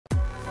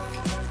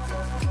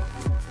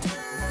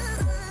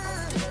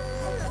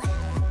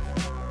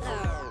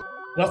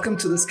Welcome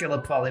to the Scale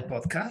Up Valley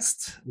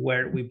podcast,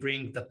 where we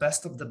bring the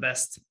best of the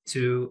best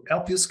to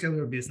help you scale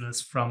your business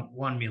from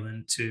 1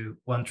 million to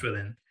 1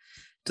 trillion.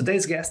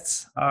 Today's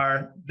guests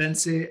are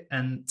Bence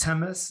and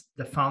Tamas,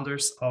 the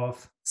founders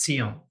of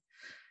Sion.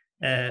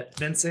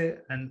 Bence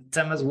and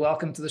Tamas,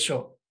 welcome to the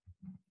show.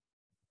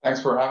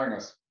 Thanks for having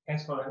us.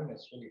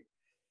 Really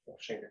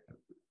appreciate it.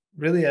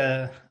 Really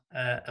a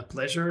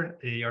pleasure.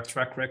 Your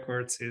track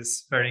record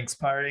is very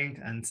inspiring,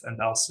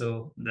 and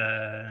also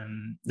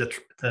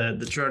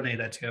the journey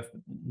that you have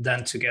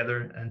done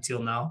together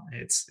until now.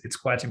 It's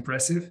quite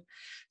impressive.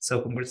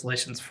 So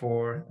congratulations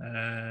for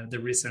the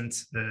recent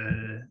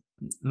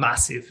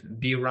massive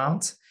B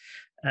round,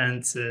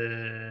 and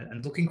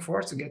looking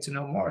forward to get to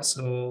know more.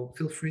 So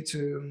feel free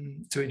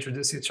to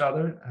introduce each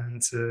other,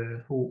 and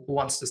who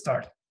wants to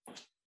start?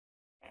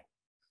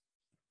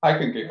 I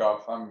can kick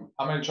off.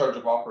 I'm in charge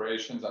of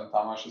operations. I'm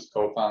Tamas's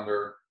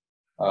co-founder.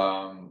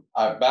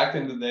 Back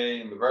in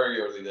the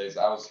very early days,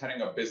 I was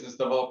heading up business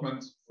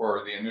development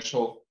for the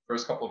initial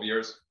first couple of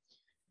years.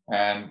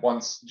 And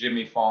once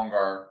Jimmy Fong,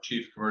 our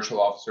chief commercial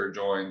officer,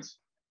 joined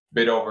a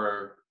bit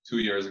over 2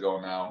 years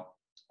ago now,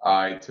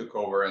 I took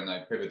over and I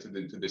pivoted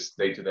into this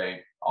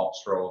day-to-day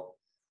ops role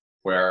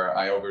where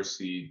I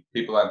oversee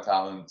people and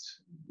talent,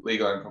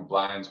 legal and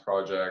compliance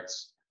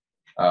projects,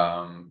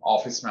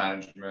 office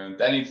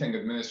management, anything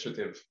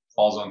administrative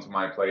falls onto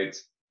my plate,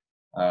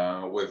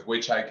 with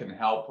which I can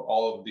help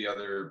all of the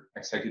other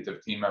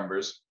executive team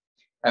members.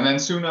 And then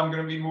soon I'm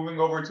going to be moving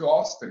over to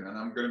Austin, and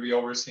I'm going to be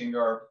overseeing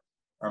our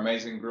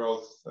amazing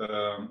growth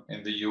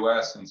in the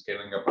US, and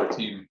scaling up our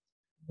team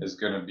is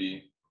going to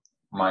be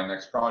my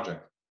next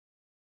project.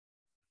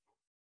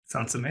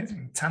 Sounds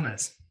amazing.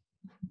 Tamas.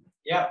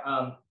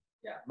 My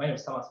name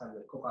is Tamas. I'm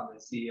the co-founder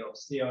and CEO of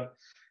Sion.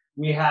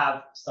 We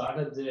have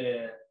started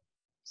the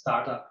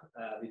startup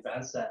with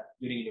Bence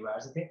during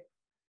university,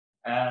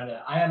 and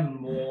I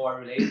am more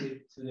related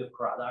to the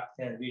product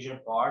and vision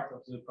part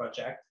of the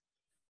project.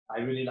 I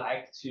really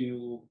like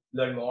to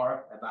learn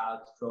more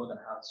about fraud and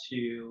how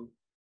to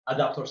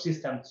adapt our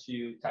system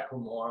to tackle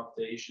more of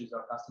the issues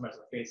our customers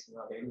are facing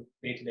on a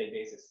day-to-day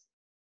basis.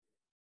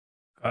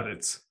 Got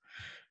it.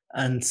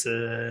 And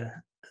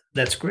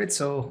that's great.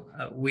 So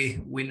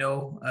we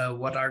know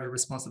what are the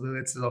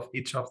responsibilities of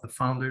each of the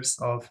founders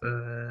of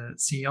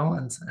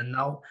Sion, and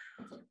now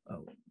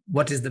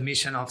what is the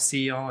mission of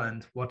Sion,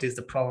 and what is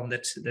the problem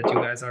that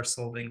you guys are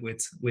solving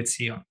with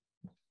Sion?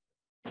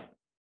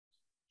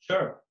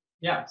 Sure.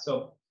 Yeah.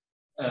 So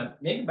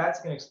maybe Bence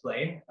can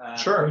explain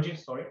Sure. origin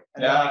story,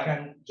 and then I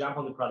can jump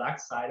on the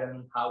product side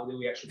and how do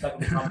we actually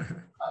tackle the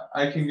problem.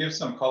 I can give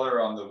some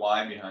color on the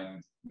why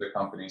behind the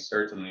company,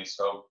 certainly.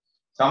 So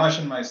Tamas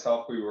and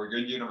myself, we were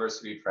good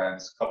university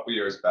friends a couple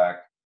years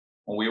back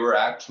when we were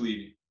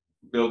actually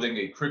building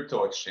a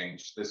crypto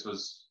exchange. This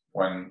was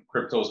when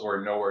cryptos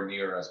were nowhere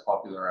near as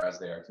popular as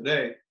they are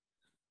today.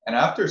 And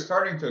after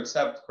starting to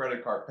accept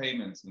credit card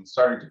payments and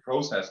starting to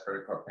process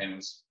credit card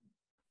payments,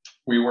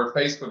 we were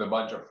faced with a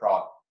bunch of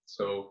fraud.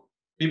 So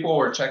people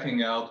were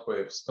checking out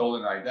with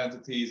stolen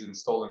identities and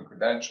stolen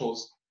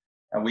credentials.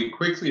 And we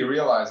quickly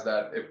realized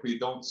that if we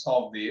don't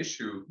solve the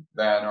issue,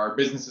 then our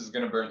business is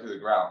going to burn to the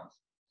ground.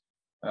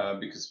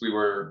 Because we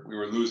were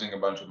losing a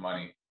bunch of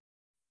money.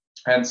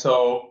 And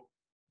so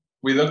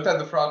we looked at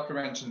the fraud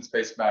prevention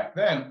space back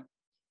then.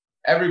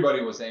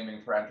 Everybody was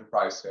aiming for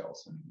enterprise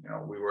sales.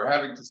 And we were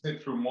having to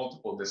sit through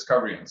multiple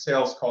discovery and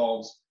sales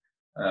calls.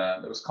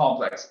 There was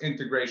complex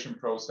integration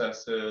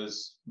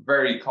processes,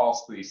 very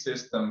costly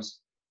systems.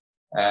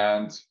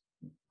 And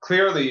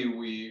clearly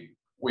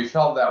we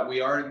felt that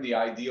we aren't the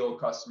ideal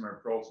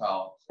customer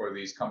profile for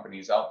these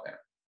companies out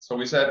there. So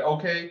we said,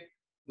 okay,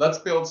 let's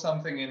build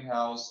something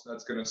in-house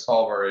that's going to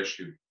solve our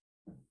issue.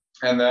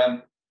 And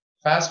then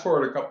fast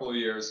forward a couple of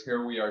years,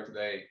 here we are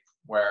today,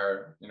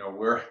 where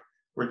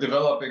we're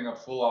developing a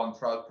full-on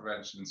fraud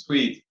prevention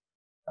suite.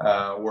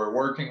 We're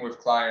working with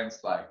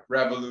clients like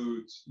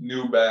Revolut,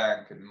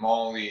 Nubank, and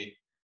Molly,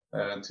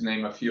 to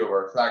name a few of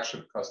our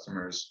flagship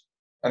customers.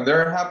 And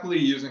they're happily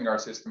using our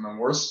system, and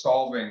we're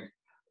solving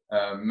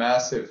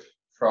massive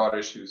fraud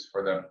issues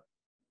for them.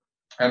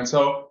 And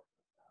so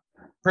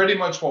pretty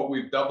much what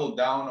we've doubled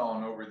down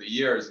on over the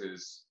years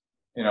is,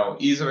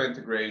 ease of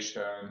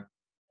integration,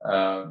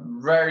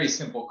 very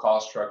simple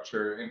cost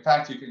structure. In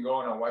fact, you can go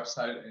on our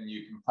website and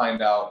you can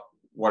find out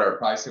what our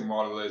pricing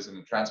model is in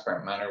a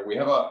transparent manner. We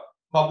have a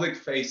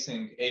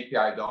public-facing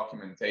API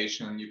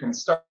documentation. You can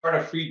start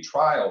a free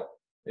trial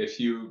if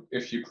you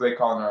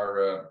click on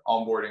our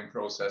onboarding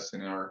process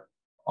on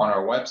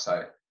our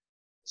website.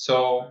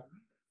 So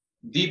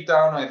deep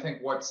down, I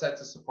think what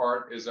sets us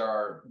apart is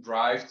our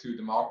drive to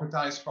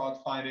democratize fraud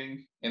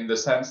finding, in the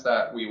sense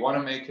that we want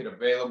to make it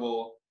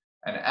available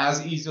and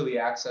as easily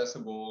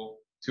accessible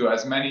to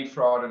as many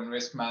fraud and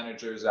risk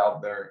managers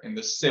out there in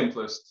the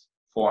simplest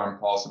form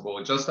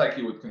possible, just like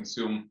you would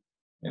consume,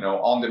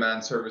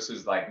 on-demand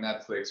services like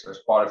Netflix or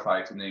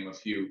Spotify, to name a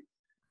few.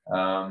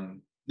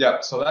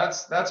 So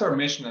that's our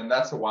mission, and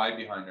that's the why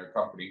behind our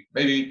company.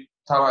 Maybe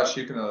Tamas,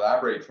 you can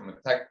elaborate from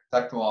a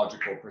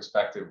technological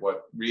perspective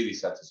what really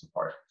sets us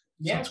apart.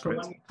 Yeah, so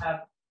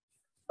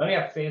when we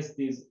have faced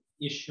these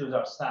issues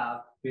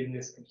ourselves with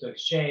this crypto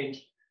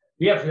exchange,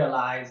 we have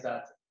realized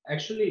that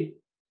actually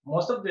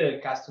most of the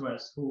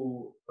customers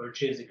who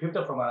purchase the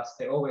crypto from us,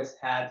 they always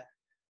had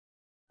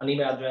an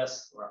email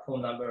address or a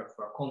phone number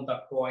for a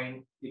contact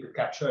point. You could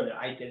capture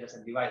their IP address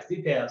and device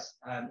details,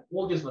 and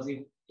all this was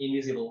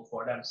invisible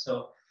for them.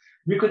 So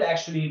we could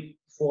actually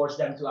force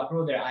them to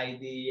upload their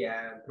ID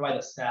and provide a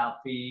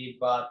selfie,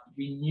 but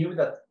we knew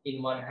that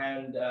in one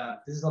hand,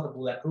 this is not a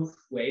bulletproof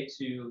way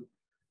to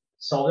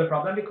solve the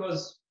problem,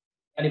 because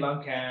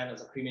anyone can,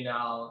 as a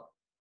criminal,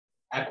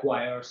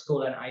 acquire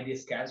stolen ID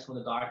scans from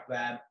the dark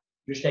web,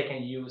 which they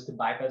can use to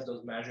bypass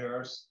those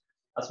measures,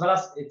 as well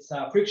as it's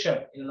a friction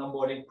in an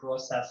onboarding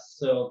process.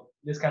 So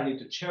this can lead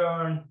to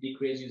churn,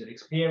 decreased user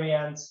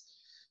experience,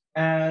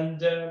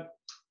 and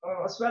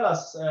as well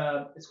as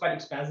it's quite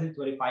expensive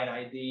to verify an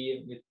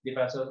ID with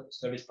different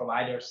service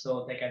providers.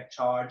 So they can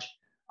charge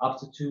up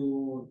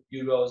to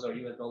 €2 or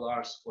US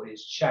dollars for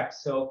each check.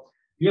 So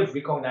we have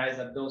recognized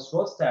that those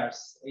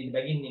fraudsters in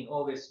the beginning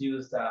always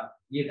used a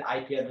weird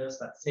IP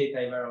address. Let's say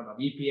they were on a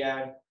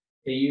VPN,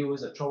 they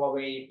use a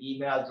throwaway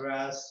email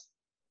address.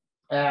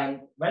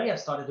 And when we have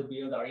started to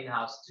build our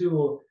in-house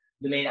tool,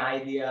 the main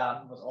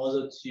idea was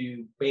also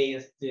to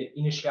base the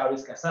initial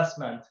risk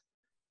assessment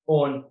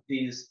on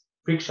these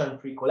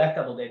friction-free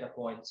collectible data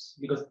points,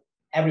 because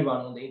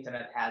everyone on the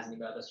internet has an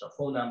email address or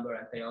phone number,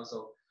 and they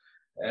also,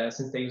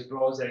 since they use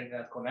browser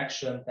internet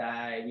connection,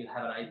 they will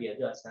have an IP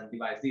address and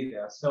device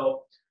details.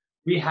 So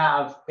we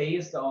have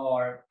based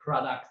our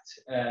product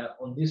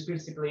on these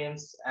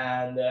principles,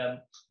 and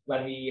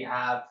when we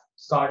have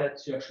started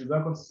to actually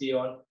work on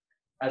Sion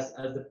as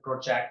the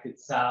project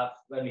itself,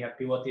 when we have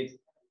pivoted,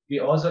 we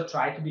also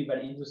try to be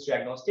very industry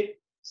agnostic.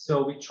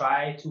 So we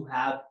try to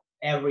have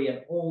every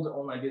and all the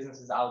online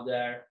businesses out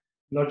there,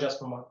 not just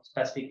from a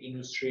specific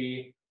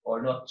industry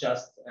or not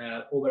just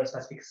over a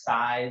specific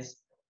size.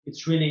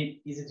 It's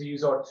really easy to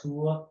use our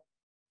tool.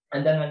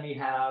 And then when we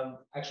have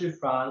actually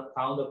found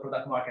a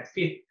product market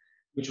fit,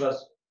 which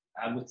was,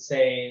 I would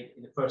say,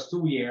 in the first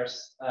 2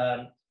 years,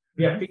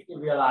 we have quickly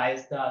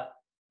realized that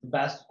the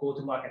best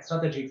go-to-market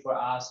strategy for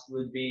us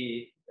would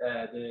be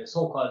the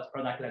so-called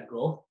product-led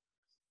growth.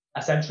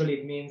 Essentially,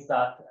 it means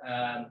that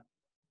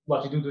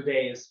what we do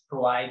today is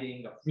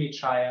providing a free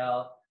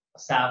trial, a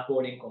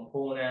self-boarding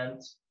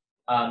component.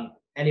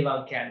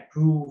 Anyone can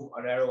prove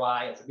an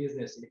ROI as a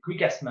business in the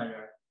quickest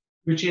manner,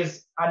 which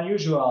is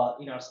unusual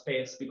in our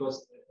space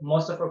because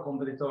most of our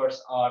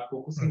competitors are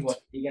focusing on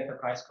big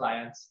enterprise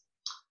clients.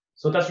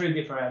 So that's really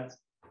different.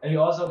 And we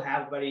also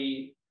have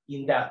very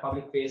in-depth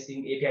public-facing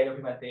API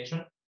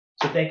documentation.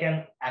 So they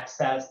can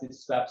access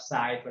this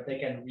website where they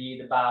can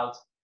read about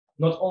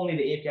not only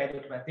the API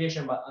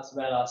documentation, but as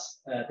well as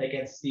they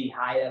can see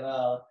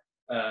high-level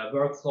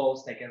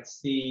workflows, they can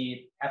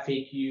see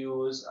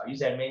FAQs, a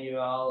user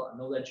manual, a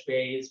knowledge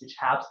base, which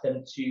helps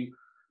them to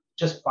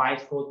just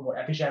fight fraud more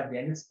efficiently.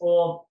 And it's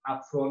all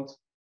upfront.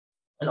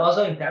 And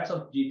also in terms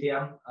of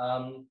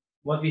GTM,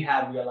 what we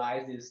have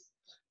realized is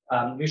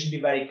we should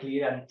be very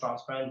clear and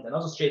transparent and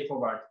also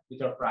straightforward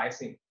with our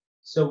pricing.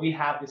 So we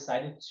have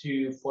decided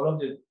to follow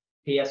the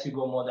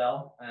pay-as-you-go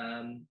model,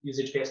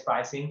 usage-based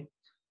pricing,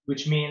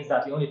 which means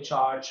that we only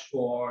charge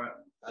for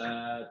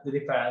the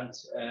different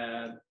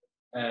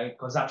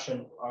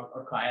consumption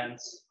our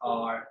clients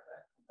are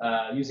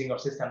using our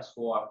systems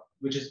for,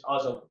 which is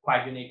also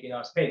quite unique in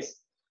our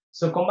space.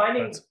 So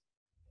combining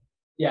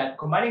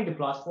the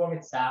platform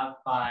itself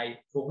by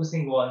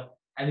focusing on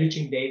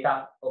enriching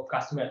data of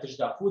customer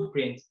digital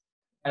footprint,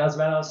 and as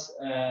well as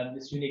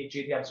this unique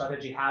GTM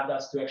strategy helped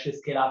us to actually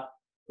scale up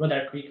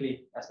rather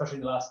quickly, especially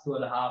in the last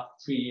 2.5,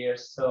 3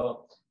 years.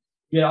 So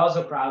we are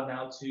also proud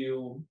now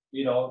to,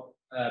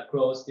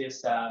 close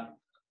this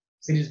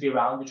Series B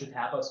round, which would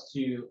help us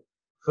to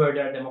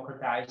further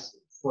democratize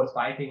fraud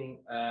fighting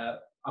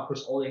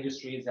across all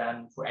industries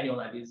and for any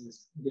online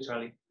business,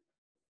 literally.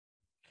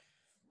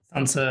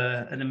 Sounds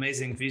an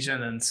amazing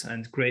vision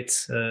and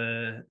great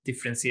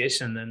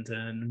differentiation and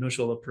an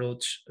unusual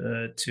approach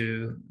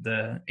to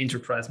the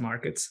enterprise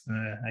markets.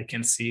 I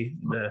can see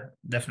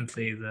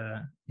definitely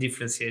the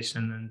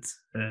differentiation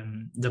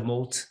and the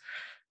moat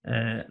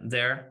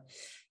there.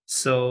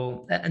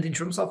 So, and in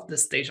terms of the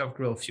stage of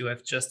growth, you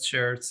have just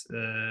shared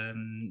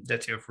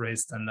that you have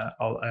raised, and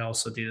I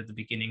also did at the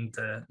beginning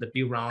the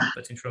B round,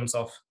 but in terms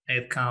of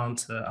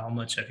headcount, how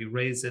much have you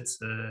raised it,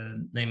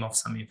 name of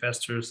some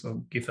investors,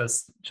 so give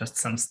us just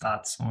some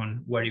stats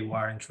on where you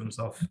are in terms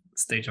of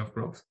stage of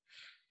growth.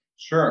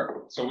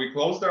 Sure. So we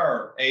closed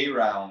our A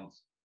round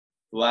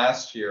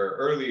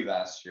early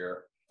last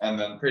year, and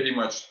then pretty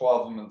much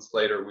 12 months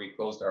later, we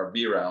closed our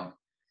B round.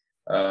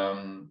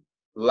 Early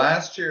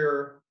last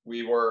year,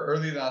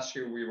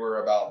 we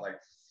were about like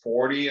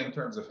 40 in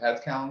terms of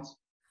headcount.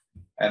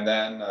 And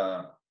then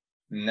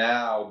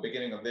now,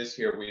 beginning of this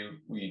year,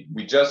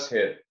 we just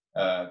hit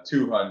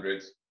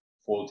 200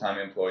 full-time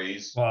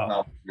employees. Wow.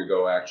 Not long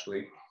ago,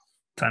 actually.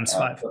 Times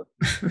 5.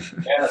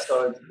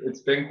 So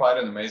it's been quite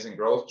an amazing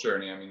growth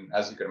journey. I mean,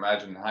 as you can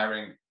imagine,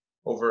 hiring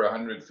over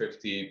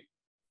 150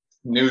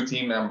 new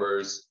team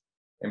members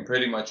in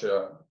pretty much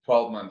a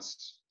 12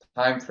 months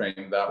time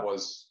frame. That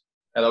was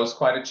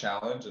quite a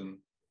challenge, and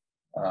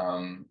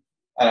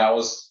I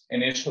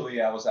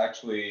was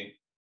actually,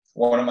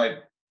 one of my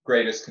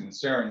greatest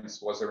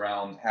concerns was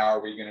around how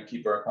are we going to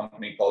keep our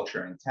company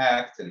culture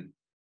intact, and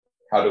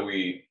how do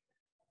we,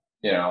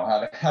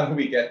 how do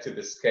we get to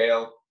the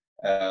scale,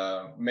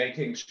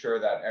 making sure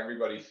that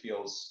everybody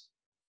feels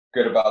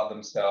good about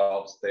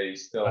themselves. They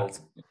still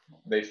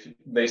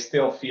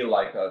feel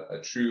like a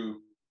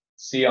true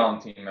Sion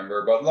team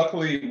member. But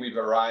luckily we've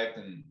arrived,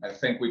 and I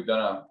think we've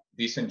done a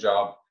decent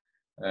job.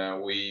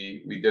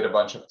 We did a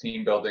bunch of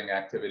team building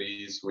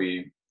activities.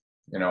 We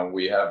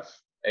have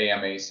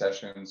AMA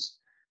sessions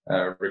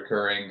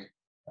recurring,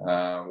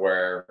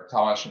 where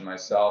Tomasz and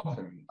myself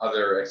and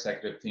other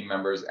executive team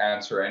members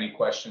answer any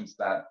questions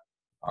that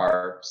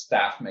our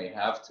staff may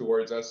have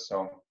towards us.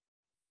 So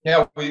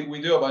yeah,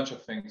 we do a bunch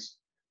of things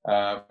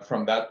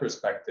from that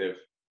perspective.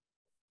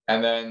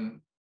 And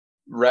then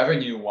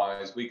revenue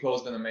wise, we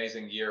closed an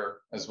amazing year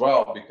as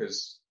well,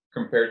 because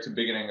compared to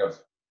beginning of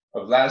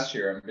last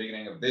year and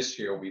beginning of this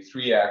year, we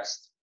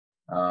 3x'd.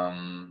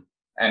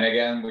 And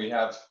again, we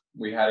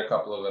had a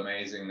couple of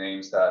amazing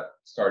names that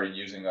started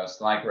using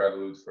us, like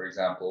Revolut, for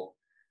example,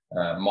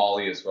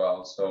 Molly as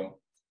well. So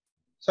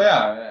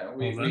yeah,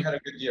 we had a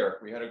good year.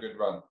 We had a good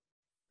run.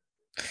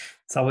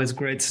 It's always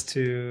great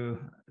to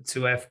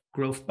have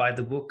growth by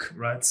the book,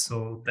 right?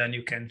 So then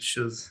you can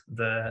choose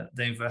the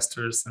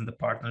investors and the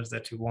partners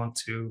that you want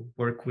to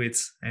work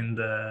with in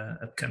the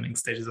upcoming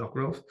stages of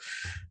growth.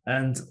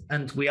 And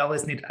we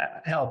always need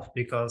help,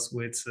 because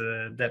with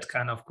that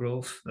kind of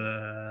growth,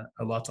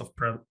 a lot of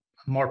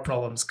more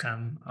problems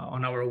come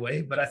on our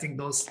way. But I think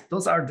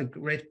those are the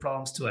great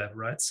problems to have,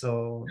 right?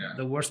 So yeah.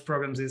 The worst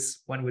problems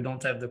is when we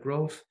don't have the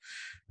growth,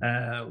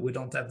 we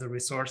don't have the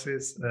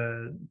resources.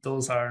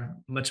 Those are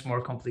much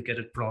more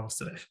complicated problems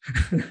to have.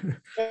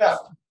 Yeah,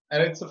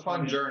 and it's a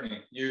fun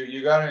journey.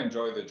 You got to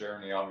enjoy the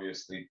journey,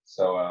 obviously.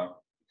 So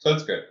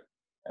it's good.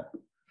 Yeah.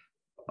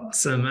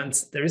 Awesome. And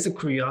there is a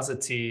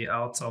curiosity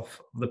out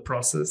of the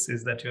process,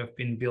 is that you have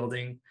been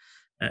building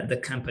the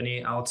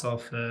company out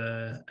of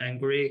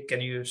Hungary.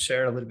 Can you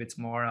share a little bit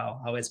more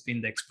how has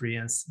been the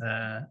experience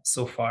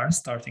so far,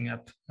 starting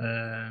up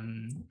a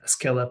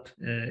scale up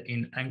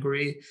in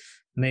Hungary,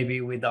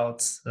 maybe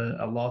without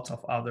a lot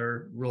of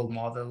other role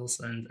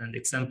models and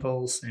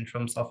examples in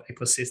terms of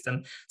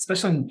ecosystem,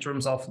 especially in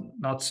terms of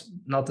not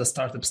the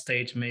startup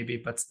stage maybe,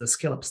 but the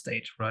scale up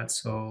stage, right?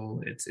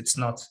 So it's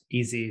not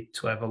easy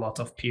to have a lot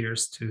of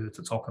peers to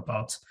talk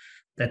about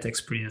that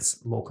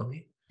experience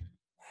locally.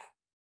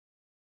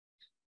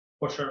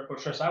 For sure.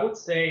 So I would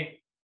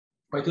say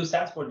my 2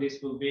 cents for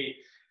this will be,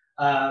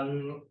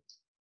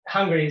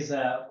 Hungary is,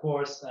 of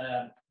course,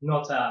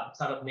 not a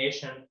startup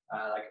nation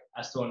like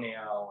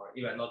Estonia, or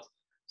even not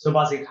so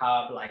basic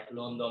hub like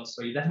London.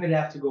 So you definitely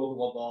have to go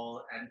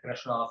global and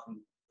international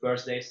from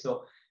first day.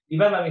 So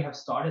even when we have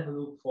started to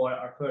look for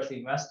our first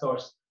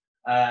investors,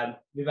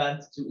 we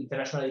went to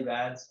international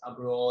events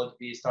abroad.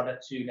 We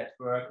started to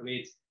network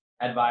with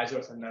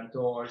advisors and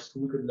mentors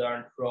who we could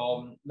learn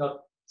from,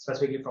 not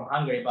specifically from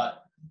Hungary,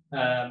 but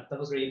that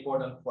was really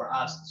important for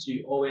us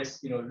to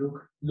always,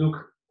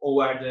 look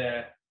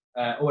over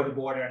the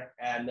border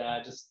and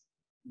just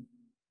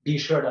be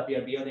sure that we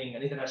are building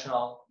an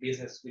international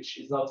business which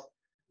is not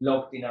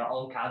locked in our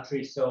own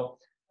country. So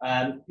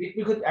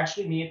we could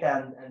actually meet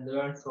and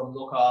learn from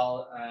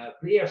local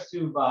players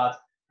too, but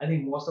I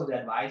think most of the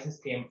advices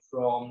came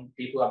from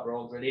people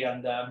abroad, really.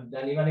 And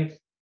then even if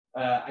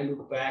I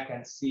look back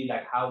and see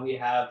like how we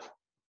have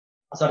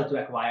started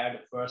to acquire the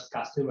first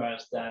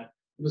customers, then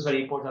it was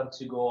very important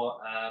to go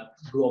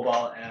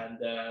global and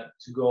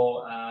to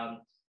go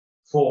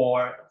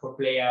for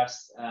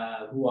players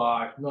who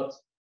are not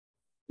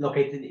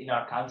located in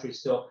our country.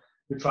 So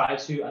we try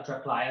to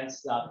attract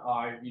clients that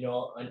are,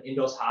 in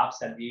those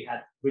hubs, and we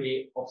had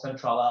really often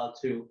travel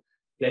to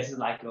places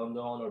like London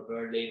or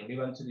Berlin. We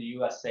went to the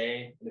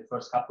USA in the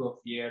first couple of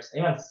years,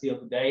 even still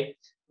today.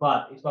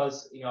 But it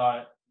was in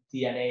our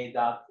DNA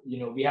that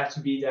we have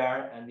to be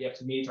there and we have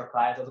to meet our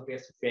clients also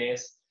face to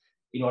face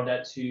in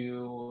order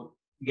to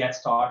get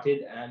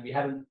started. And we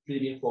haven't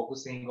really been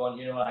focusing on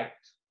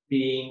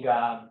being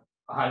a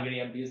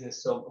Hungarian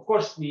business. So of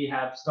course we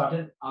have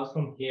started out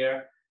from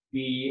here.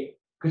 We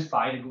could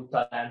find a good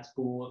talent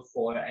pool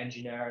for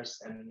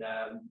engineers, and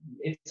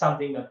it's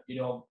something that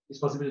is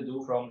possible to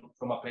do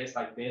from a place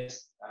like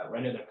this, or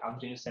any other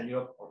country in Eastern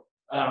Europe or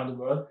around the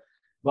world.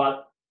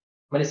 But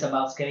when it's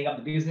about scaling up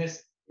the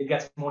business, it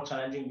gets more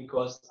challenging,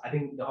 because I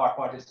think the hard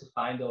part is to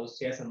find those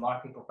sales and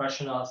marketing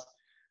professionals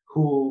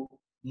who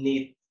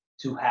need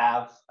to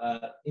have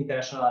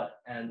international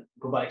and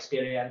global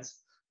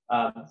experience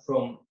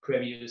from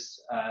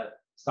previous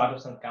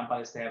startups and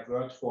companies they have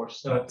worked for.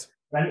 So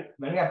when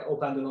we have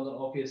opened the London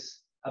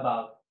office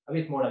about a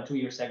bit more than 2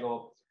 years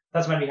ago,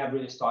 that's when we have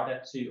really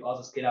started to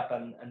also scale up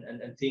and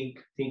think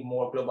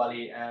more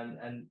globally,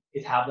 and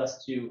it helped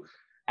us to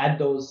add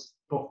those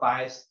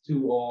profiles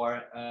to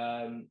our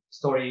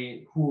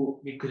story who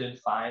we couldn't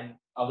find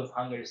out of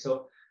Hungary.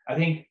 So I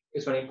think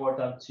it's very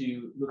important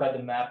to look at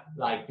the map,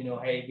 like,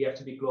 hey, we have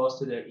to be close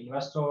to the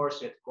investors,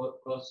 we have to go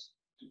close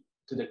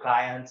to the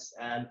clients,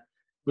 and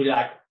really,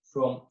 like,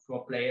 from a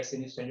players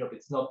in Eastern Europe,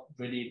 it's not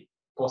really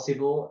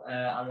possible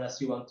unless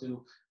you want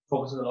to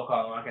focus on the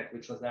local market,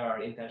 which was never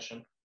our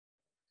intention.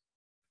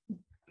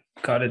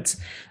 Got it.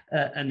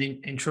 And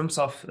in terms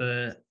of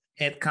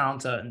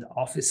headcount and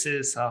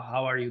offices,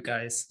 how are you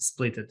guys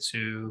split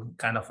to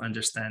kind of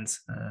understand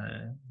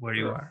where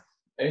you are?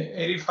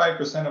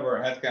 85% of our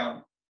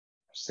headcount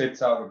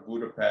sits out of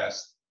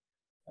Budapest,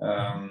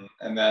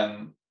 and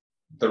then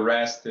the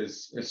rest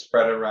is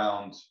spread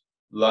around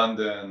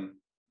London,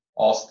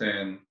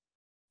 Austin,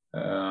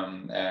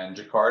 and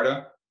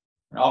Jakarta.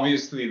 And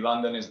obviously,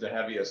 London is the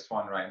heaviest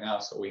one right now,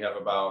 so we have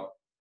about,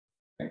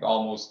 I think,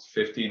 almost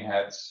 15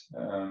 heads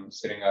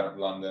sitting out of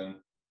London,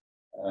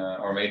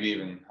 or maybe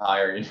even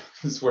higher,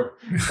 because we're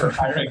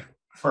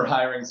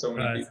hiring so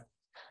many people.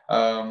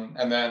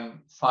 And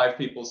then 5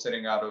 people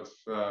sitting out of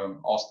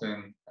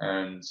Austin,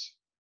 and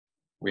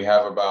we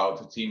have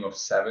about a team of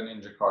 7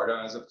 in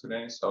Jakarta as of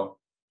today. So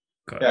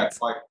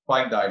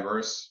quite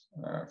diverse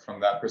from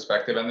that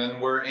perspective. And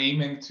then we're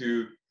aiming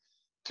to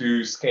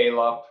scale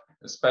up,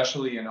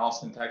 especially in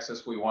Austin,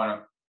 Texas. We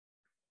want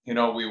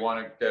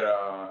to get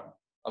a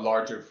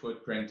larger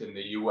footprint in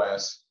the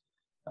US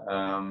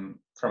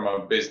from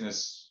a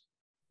business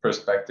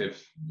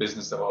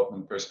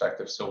development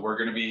perspective. So we're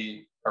going to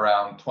be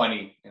around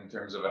 20 in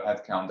terms of a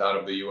headcount out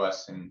of the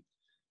US in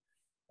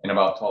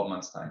about 12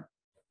 months' time.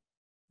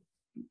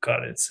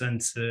 Got it.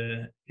 And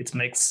it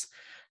makes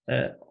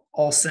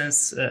all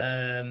sense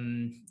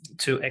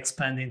to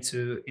expand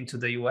into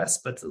the US,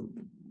 but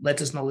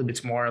let us know a little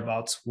bit more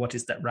about what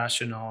is that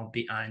rationale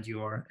behind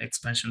your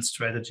expansion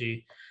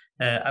strategy.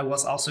 I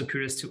was also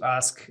curious to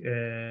ask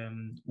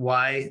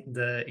why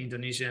the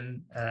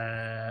Indonesian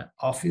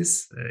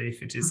office,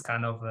 if it is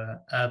kind of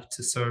up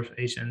to serve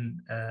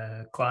Asian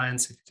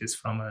clients, if it is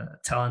from a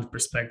talent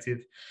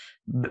perspective.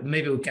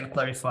 Maybe we can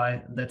clarify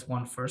that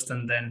one first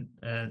and then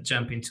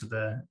jump into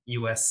the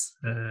US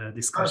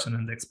discussion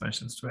and the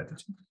expansion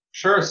strategy.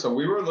 Sure. So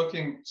we were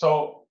looking,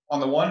 on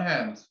the one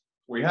hand,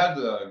 we had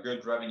a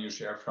good revenue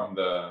share from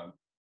the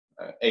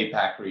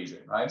APAC region,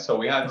 right? So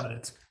we had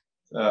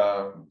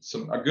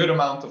a good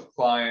amount of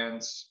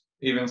clients,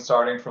 even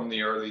starting from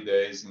the early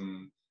days.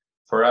 And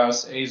for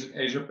us,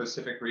 Asia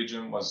Pacific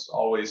region was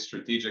always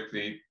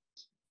strategically,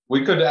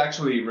 we could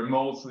actually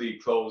remotely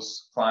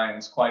close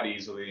clients quite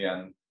easily,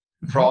 and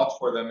fraud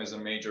for them is a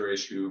major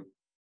issue.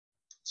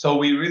 So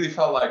we really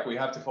felt like we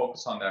had to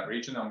focus on that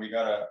region, and we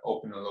got to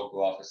open a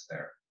local office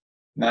there.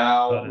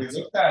 Now, we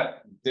looked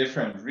at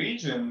different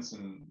regions,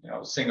 and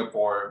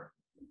Singapore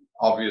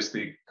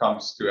obviously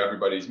comes to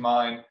everybody's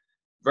mind.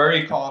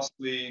 Very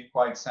costly,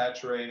 quite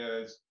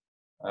saturated,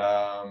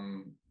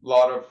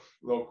 lot of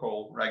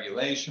local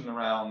regulation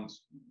around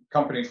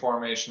company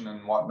formation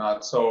and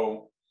whatnot.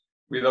 So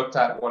we looked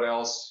at what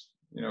else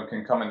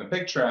can come in the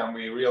picture, and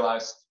we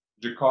realized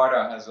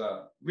Jakarta has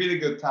a really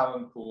good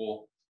talent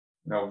pool,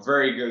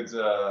 very good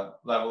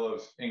level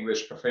of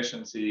English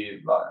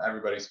proficiency.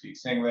 Everybody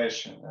speaks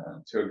English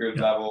to a good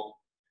level.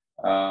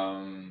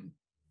 And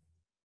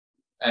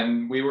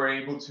we were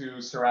able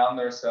to surround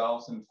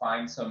ourselves and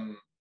find some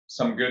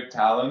good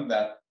talent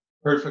that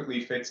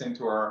perfectly fits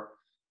into our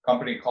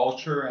company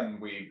culture.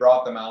 And we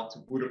brought them out to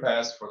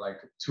Budapest for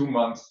like a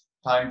 2-month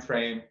time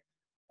frame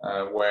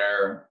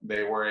where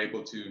they were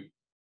able to,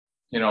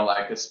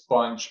 like a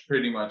sponge,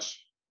 pretty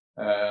much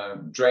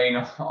drain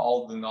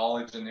all the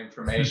knowledge and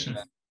information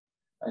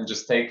and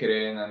just take it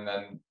in. And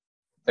then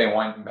they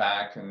went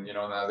back, and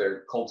now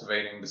they're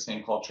cultivating the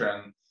same culture.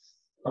 And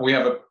we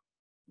have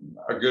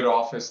a good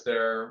office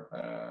there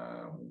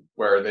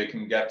where they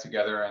can get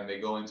together and they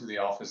go into the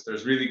office.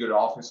 There's really good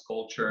office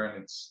culture,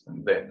 and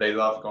they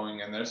love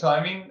going in there. So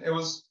I mean, it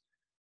was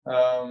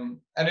and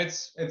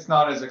it's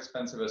not as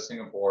expensive as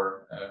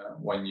Singapore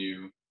when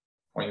you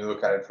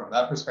look at it from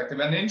that perspective.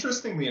 And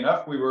interestingly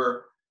enough, we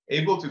were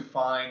able to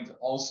find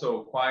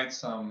also quite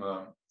some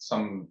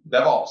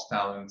DevOps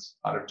talent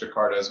out of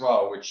Jakarta as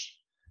well, which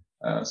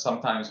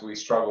sometimes we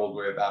struggled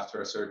with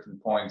after a certain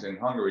point in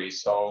Hungary.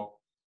 So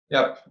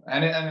yep,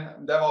 and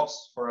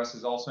DevOps for us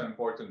is also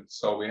important.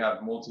 So we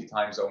have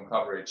multi-time zone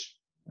coverage.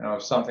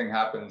 If something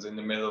happens in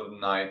the middle of the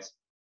night,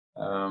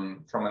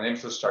 from an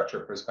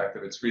infrastructure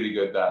perspective, it's really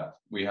good that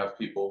we have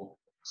people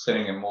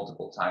sitting in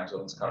multiple time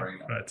zones covering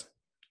that. Right.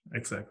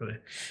 Exactly.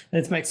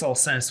 It makes all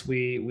sense.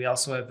 We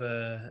also have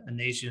an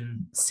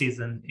Asian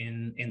season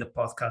in the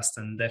podcast,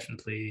 and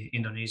definitely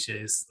Indonesia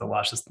is the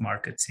largest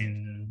market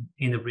in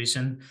the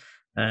region,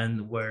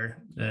 and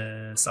where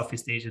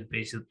Southeast Asian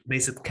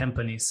based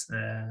companies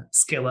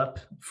scale up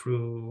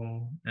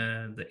through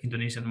the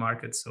Indonesian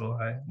market. So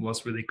I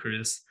was really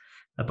curious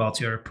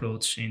about your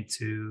approach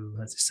into,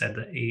 as you said,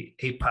 the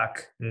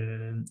APAC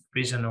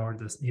region, or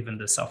even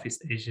the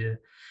Southeast Asia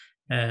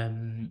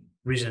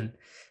region.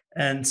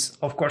 And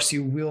of course,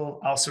 you will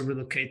also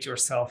relocate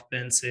yourself,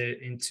 Bence,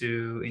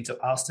 into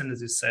Austin,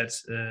 as you said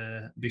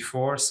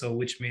before. So,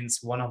 which means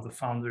one of the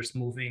founders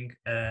moving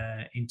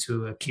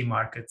into a key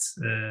market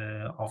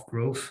of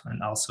growth,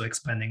 and also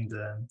expanding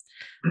the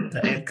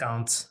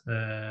headcount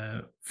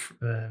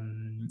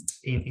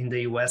in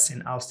the US,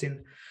 in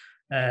Austin.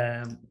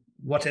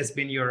 What has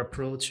been your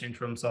approach in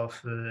terms of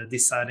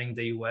deciding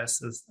the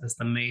US as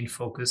the main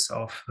focus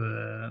of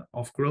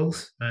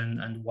growth,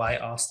 and why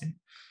Austin?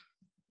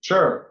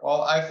 Sure.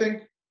 Well, I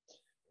think,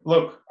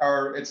 look,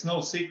 it's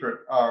no secret.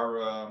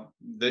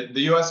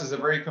 The US is a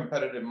very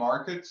competitive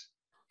market,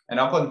 and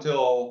up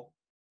until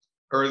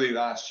early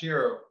last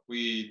year,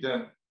 we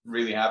didn't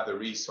really have the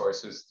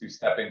resources to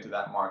step into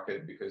that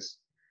market because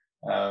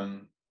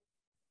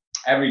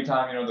every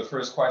time, the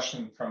first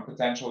question from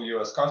potential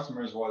US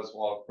customers was,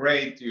 well,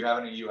 great, do you have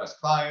any US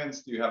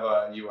clients? Do you have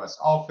a US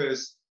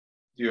office?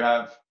 Do you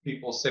have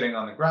people sitting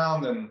on the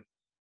ground? And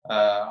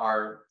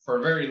for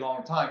a very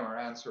long time, our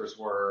answers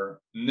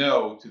were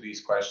no to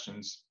these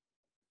questions.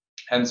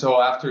 And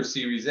so after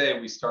Series A,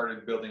 we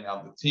started building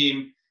out the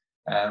team,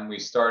 and we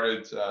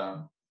started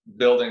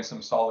building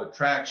some solid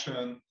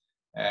traction.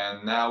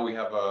 And now we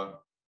have a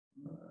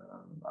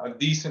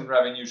decent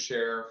revenue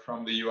share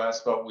from the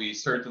US, but we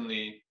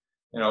certainly,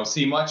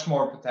 see much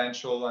more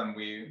potential, and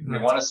we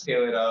want to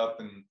scale it up.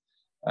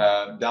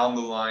 And down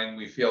the line,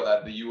 we feel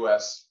that the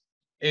US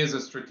is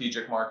a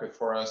strategic market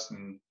for us,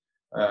 and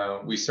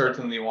we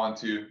certainly want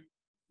to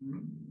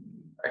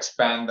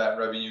expand that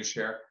revenue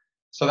share.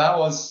 So that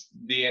was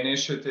the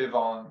initiative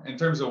in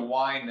terms of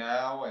why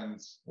now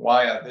and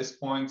why at this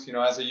point.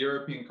 As a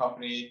European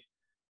company,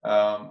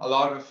 a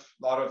lot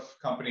of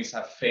companies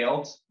have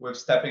failed with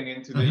stepping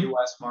into the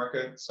US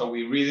market. So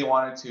we really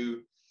wanted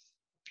to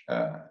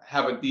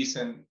have a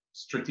decent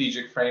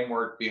strategic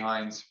framework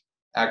behind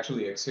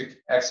actually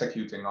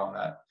executing on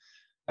that.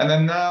 And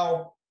then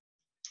now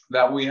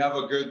that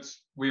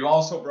we've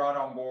also brought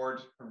on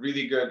board a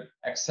really good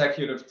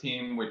executive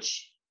team,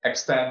 which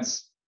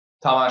extends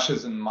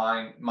Tamás's and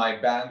my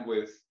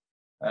bandwidth.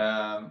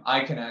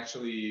 I can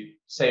actually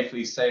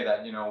safely say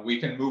that, we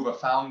can move a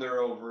founder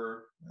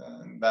over,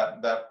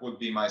 that would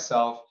be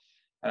myself,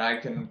 and I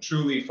can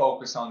truly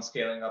focus on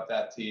scaling up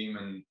that team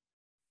and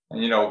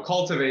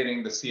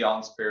cultivating the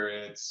Sion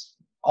spirits,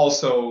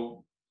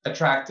 also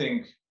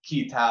attracting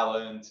key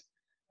talent,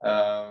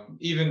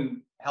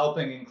 even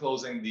helping in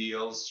closing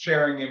deals,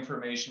 sharing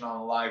information on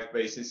a live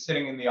basis,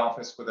 sitting in the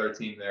office with our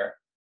team there.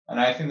 And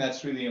I think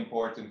that's really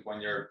important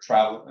when you're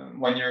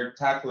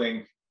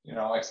tackling,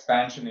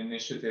 expansion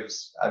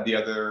initiatives at the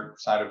other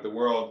side of the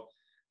world,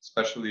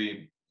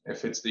 especially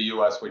if it's the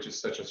US, which is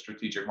such a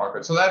strategic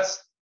market. So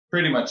that's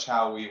pretty much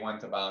how we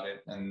went about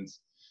it, and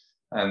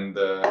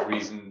the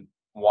reason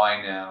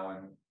why now,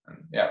 and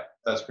yeah,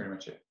 that's pretty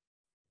much it.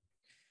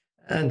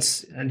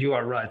 And you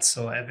are right.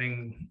 So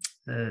having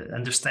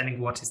understanding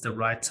what is the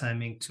right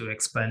timing to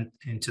expand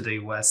into the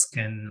US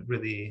can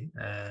really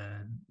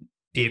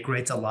be a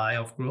great ally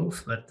of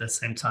growth, but at the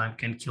same time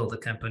can kill the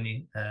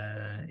company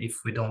if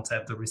we don't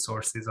have the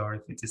resources, or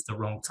if it is the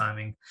wrong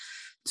timing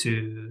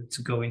to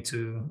go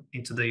into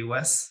the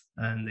US.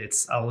 And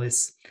it's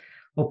always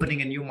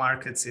opening a new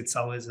markets. It's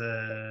always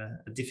a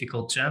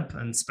difficult jump,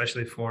 and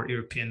especially for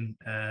European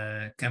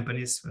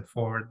companies.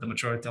 For the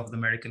majority of the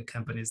American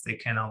companies, they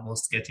can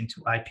almost get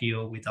into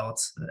IPO without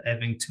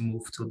having to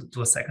move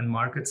to a second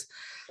market.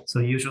 So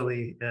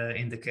usually,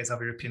 in the case of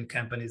European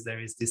companies,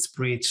 there is this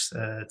bridge,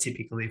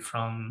 typically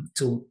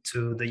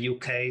to the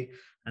UK,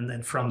 and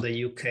then from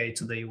the UK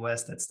to the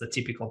US. That's the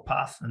typical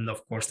path. And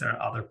of course, there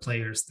are other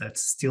players that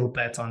still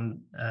bet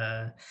on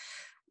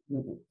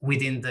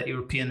within the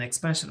European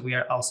expansion. We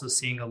are also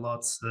seeing a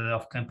lot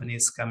of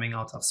companies coming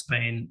out of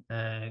Spain,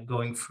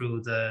 going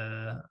through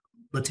the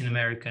Latin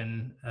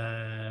American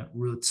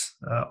route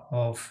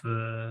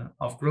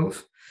of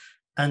growth,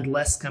 and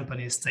less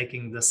companies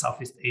taking the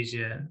Southeast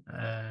Asia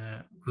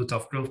route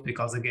of growth,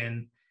 because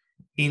again,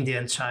 India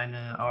and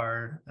China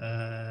are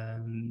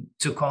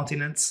two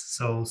continents,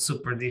 so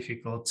super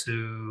difficult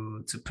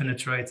to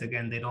penetrate.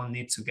 Again, they don't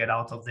need to get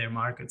out of their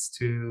markets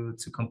to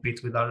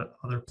compete with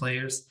other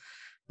players.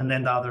 And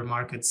then the other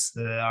markets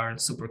are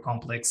super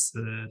complex.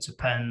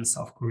 Japan,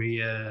 South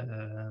Korea,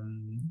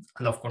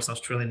 and of course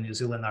Australia and New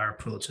Zealand are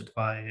approached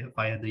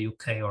via the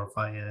UK or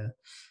via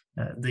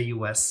the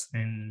US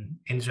in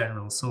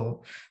general.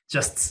 So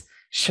just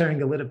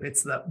sharing a little bit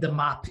the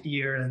map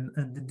here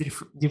and the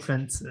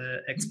different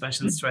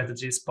expansion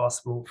strategies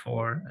possible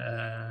for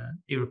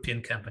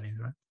European companies,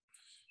 right?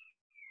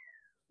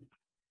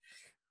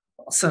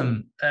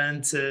 Awesome.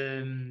 And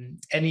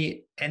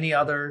any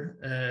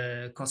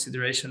other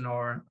consideration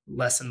or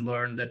lesson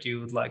learned that you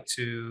would like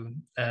to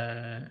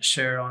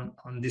share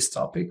on this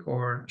topic,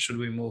 or should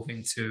we move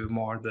into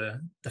more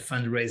the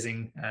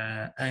fundraising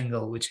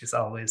angle, which is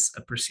always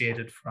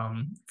appreciated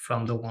from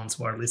the ones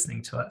who are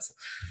listening to us?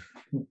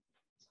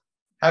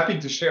 Happy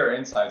to share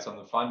insights on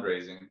the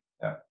fundraising.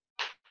 Yeah.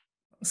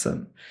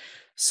 Awesome.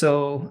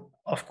 So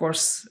of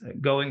course,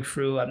 going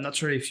through, I'm not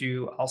sure if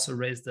you also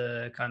raised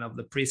the kind of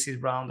the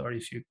pre-seed round or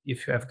if you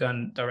have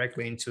gone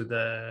directly into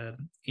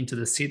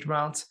the seed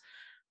round,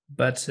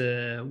 but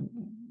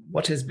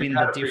what has been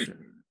the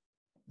difference?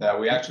 Yeah,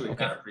 we actually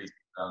Okay. had a pre-seed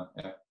round.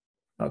 Yeah.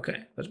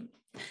 Okay,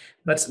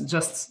 but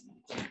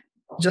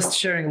just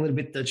sharing a little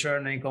bit the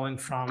journey going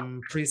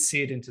from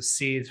pre-seed into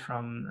seed,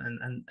 from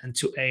and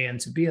to A and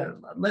to B.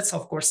 Let's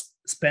of course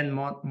spend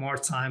more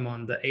time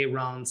on the A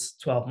rounds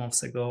 12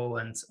 months ago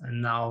and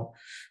now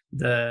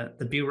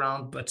the B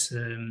round. But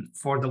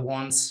for the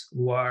ones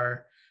who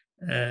are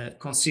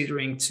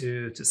considering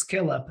to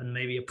scale up and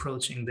maybe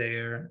approaching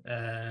their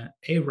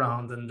A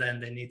round, and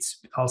then they need to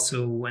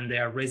also, when they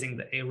are raising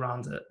the A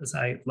round, as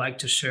I like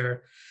to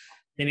share,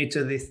 they need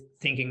to be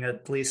thinking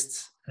at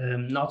least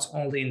not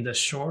only in the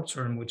short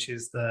term, which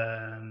is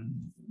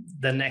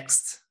the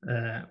next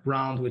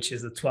round, which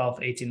is the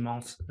 12-18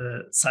 month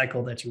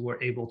cycle that you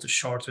were able to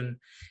shorten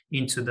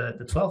into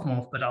the 12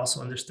 month, but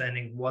also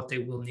understanding what they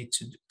will need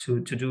to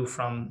do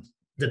from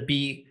the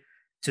B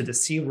to the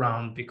C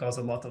round, because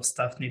a lot of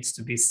stuff needs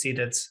to be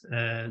seeded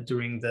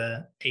during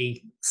the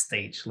A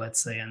stage, let's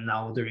say, and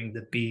now during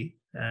the B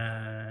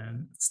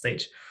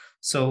stage.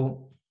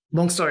 So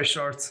long story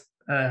short,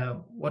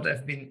 what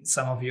have been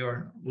some of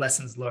your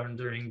lessons learned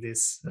during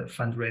this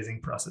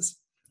fundraising process?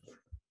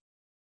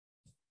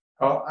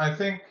 Well, I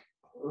think,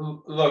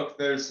 look,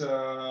 there's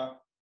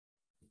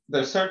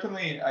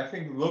certainly, I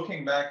think,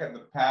 looking back at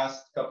the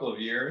past couple of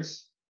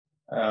years,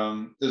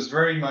 there's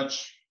very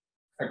much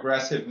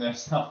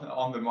aggressiveness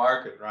on the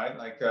market, right?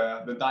 Like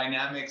the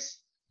dynamics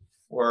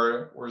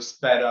were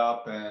sped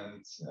up,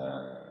 and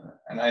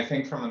I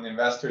think from an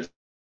investor's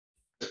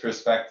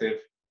perspective,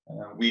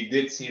 we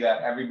did see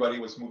that everybody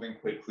was moving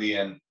quickly,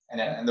 and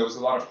there was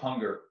a lot of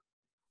hunger,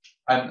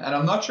 and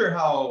I'm not sure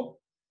how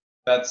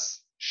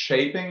that's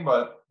shaping,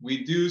 but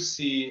we do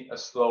see a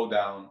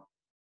slowdown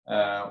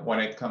when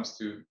it comes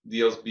to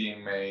deals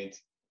being made.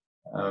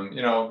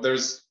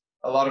 There's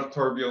a lot of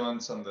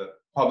turbulence on the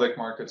public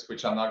markets,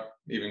 which I'm not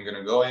even going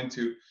to go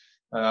into.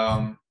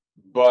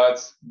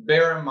 But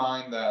bear in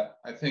mind that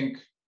I think,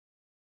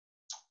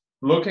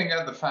 looking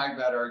at the fact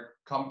that our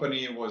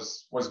company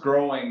was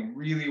growing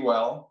really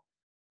well,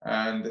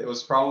 and it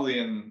was probably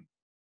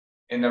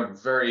in a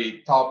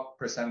very top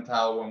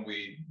percentile when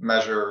we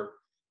measure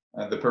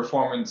the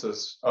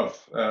performances of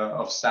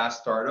SaaS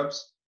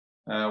startups.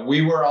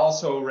 We were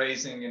also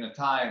raising in a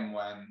time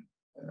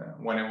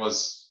when it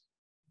was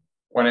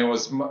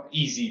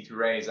easy to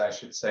raise, I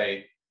should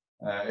say,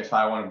 if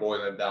I want to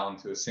boil it down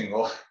to a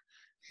single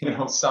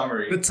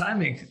summary. Good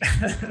timing.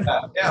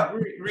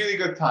 Really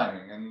good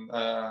timing,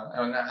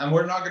 and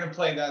we're not going to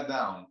play that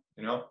down,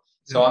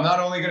 So I'm not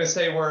only going to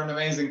say we're an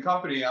amazing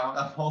company,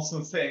 I'm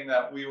also saying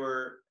that we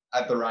were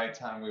at the right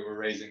time. We were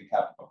raising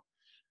capital,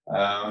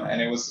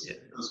 and it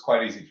was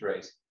quite easy to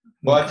raise.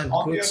 But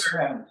on the other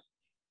hand,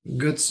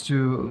 good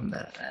to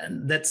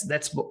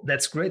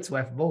that's great to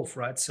have both,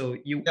 right? So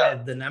you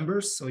add the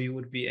numbers, so you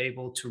would be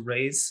able to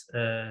raise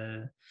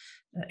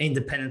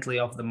independently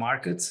of the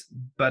market,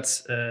 but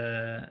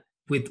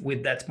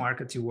with that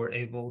market you were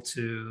able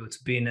to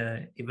be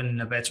even in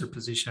a better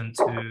position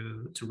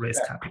to raise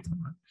capital,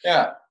 right?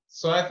 Yeah,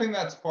 so I think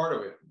that's part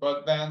of it.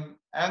 But then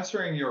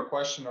answering your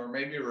question, or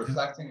maybe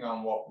reflecting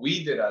on what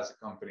we did as a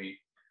company,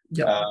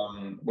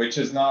 which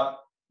is not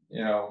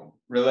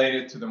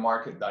related to the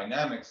market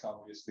dynamics,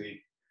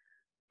 obviously.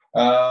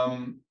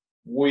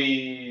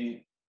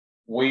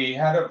 We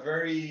had a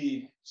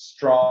very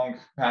strong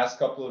past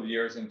couple of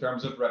years in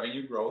terms of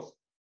revenue growth.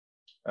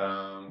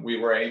 We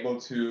were able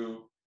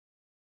to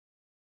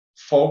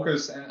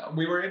focus, and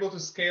we were able to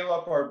scale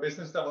up our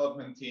business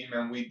development team,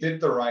 and we did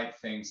the right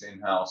things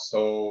in-house.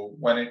 So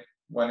when it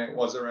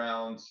was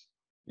around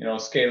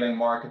scaling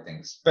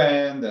marketing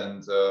spend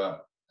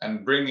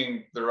and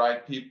bringing the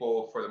right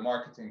people for the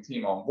marketing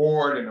team on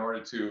board in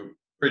order to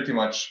pretty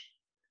much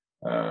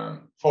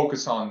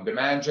focus on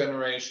demand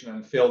generation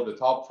and fill the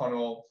top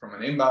funnel from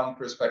an inbound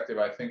perspective,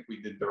 I think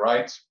we did the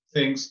right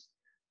things.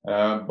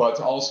 But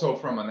also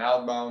from an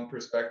outbound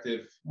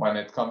perspective, when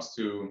it comes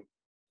to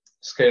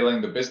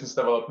scaling the business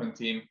development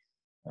team,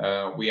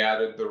 we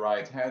added the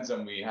right heads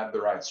and we had the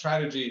right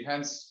strategy,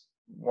 hence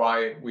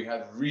why we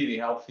had really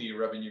healthy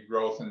revenue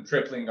growth and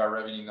tripling our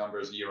revenue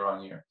numbers year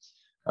on year.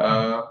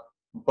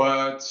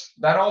 But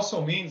that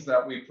also means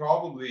that we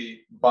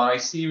probably, by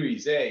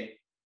Series A,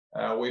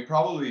 we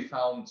probably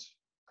found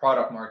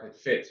product market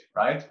fit,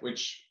 right?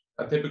 Which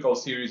a typical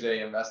Series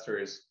A investor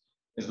is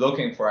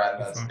looking for at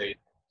that stage.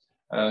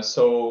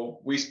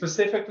 So we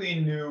specifically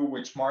knew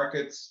which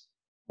markets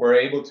were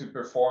able to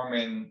perform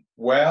in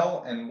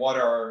well and what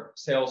our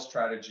sales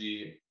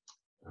strategy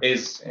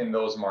is in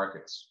those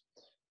markets.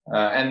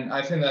 And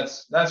I think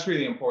that's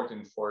really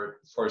important for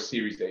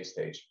Series A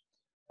stage.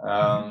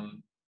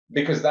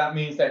 Because that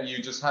means that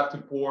you just have to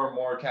pour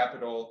more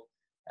capital,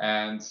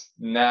 and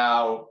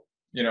now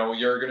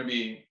you're going to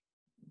be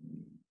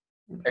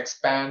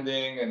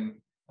expanding,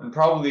 and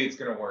probably it's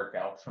going to work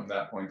out from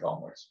that point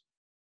onwards.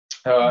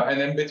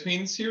 And then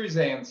between Series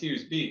A and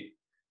Series B,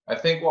 I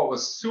think what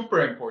was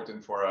super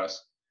important for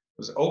us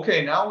was,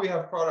 okay, now we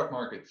have product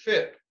market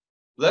fit.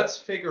 Let's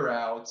figure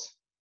out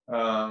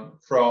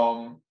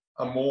from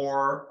a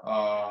more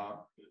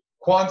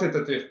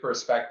quantitative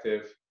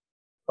perspective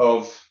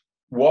of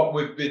what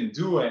we've been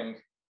doing,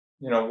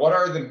 what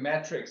are the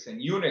metrics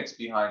and units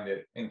behind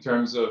it in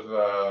terms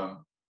of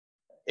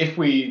if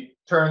we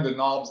turn the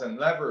knobs and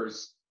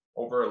levers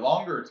over a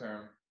longer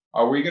term,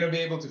 are we going to be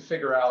able to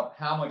figure out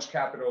how much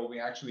capital we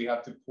actually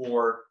have to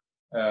pour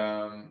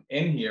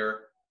in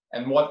here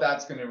and what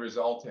that's going to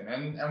result in?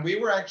 And we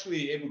were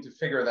actually able to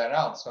figure that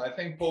out. So I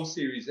think post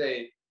Series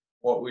A,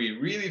 what we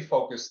really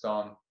focused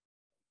on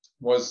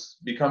was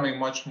becoming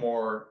much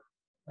more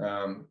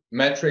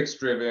metrics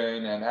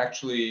driven and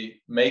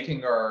actually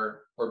making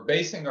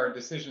basing our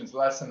decisions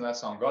less and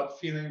less on gut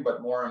feeling,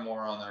 but more and more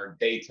on our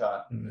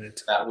data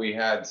that we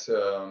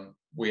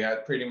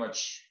had pretty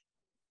much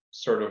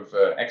sort of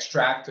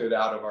extracted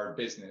out of our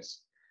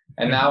business.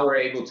 And now we're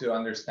able to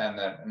understand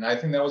that. And I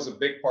think that was a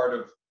big part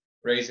of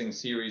raising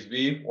Series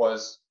B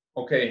was,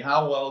 okay,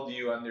 how well do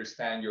you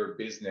understand your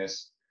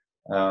business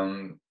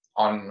on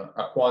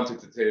a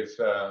quantitative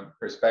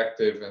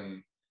perspective?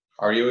 And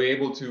are you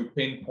able to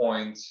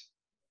pinpoint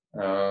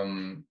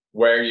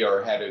where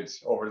you're headed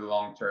over the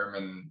long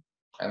term?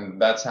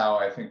 And that's how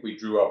I think we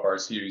drew up our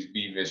Series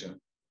B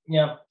vision.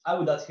 Yeah, I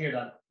would add here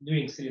that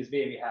during Series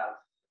B, we have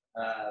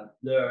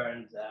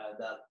learned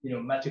that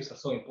metrics are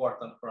so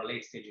important for a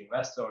late stage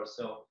investor.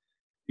 So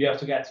you have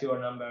to get your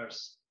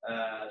numbers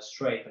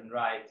straight and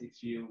right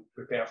if you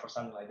prepare for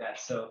something like that.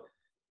 So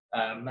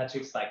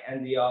metrics like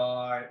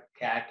NDR,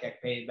 CAC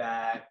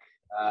payback,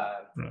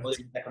 all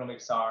these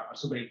economics are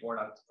super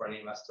important for an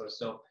investor.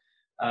 So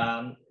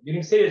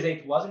during Series A,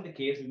 it wasn't the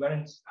case. We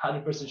weren't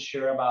 100%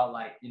 sure about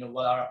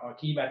what are our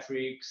key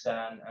metrics,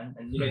 and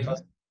it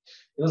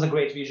was a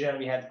great vision.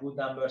 We had good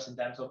numbers in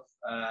terms of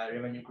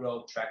revenue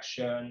growth,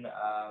 traction,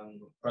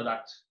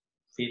 product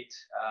fit.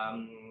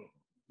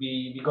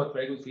 We got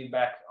very good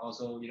feedback.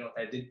 Also,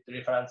 I did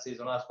references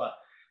on us, but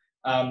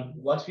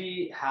what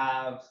we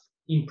have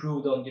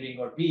improved on during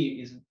our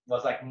B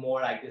was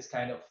more like this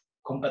kind of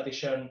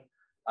competition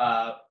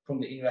from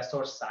the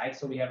investor side.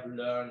 So we have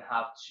learned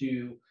how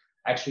to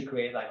actually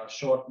create a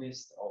short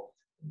list of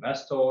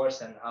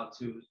investors and how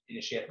to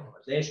initiate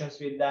conversations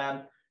with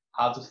them,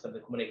 how to set up the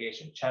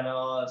communication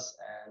channels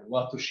and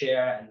what to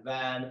share and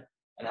when,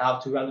 and how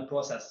to run the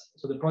process.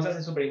 So the process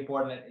is super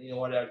important in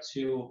order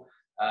to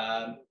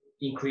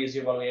increase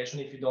your valuation.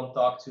 If you don't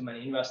talk to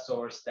many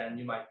investors, then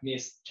you might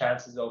miss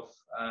chances of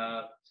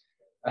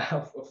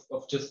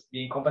just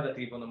being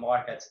competitive on the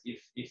market.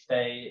 If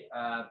they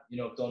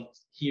don't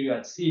hear you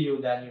and see you,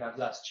 then you have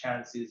less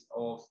chances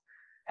of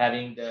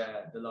having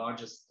the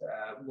largest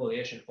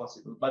valuation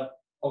possible. But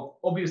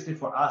obviously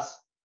for us,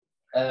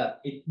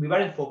 we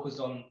weren't focused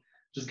on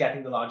just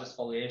getting the largest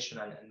valuation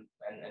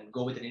and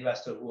go with an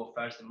investor who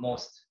offers the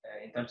most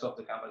in terms of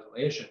the company's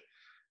valuation.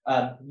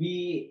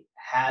 We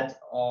had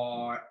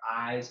our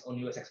eyes on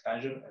US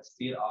expansion and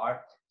still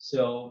are.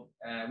 So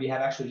we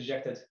have actually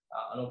rejected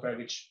an offer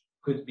which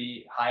could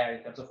be higher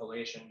in terms of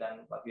valuation than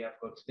what we have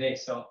got today.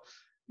 So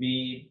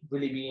we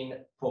really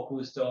been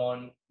focused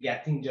on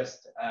getting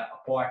just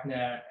a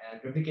partner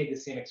and replicate the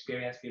same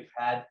experience we've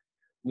had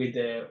with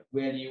the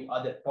value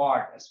added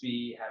part as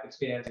we have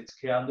experienced with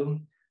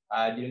Creandum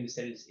during the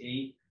Series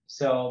A.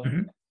 So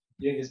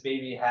during this B,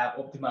 we have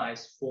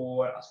optimized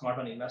for a smart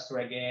money investor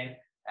again.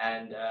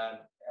 And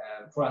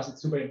for us,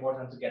 it's super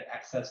important to get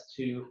access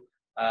to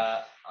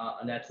a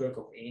network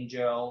of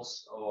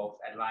angels, of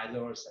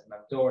advisors and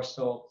mentors.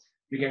 So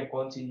we can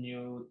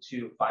continue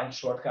to find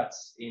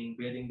shortcuts in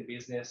building the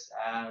business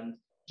and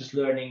just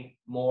learning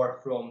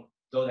more from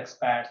those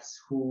experts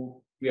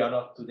who we are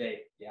not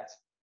today yet.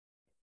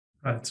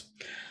 Right.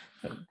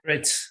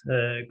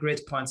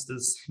 Great points.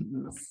 This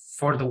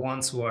for the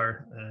ones who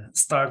are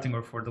starting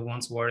or for the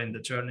ones who are in the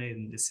journey,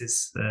 and this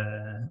is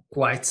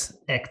quite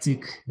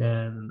hectic.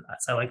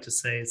 As I like to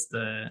say, it's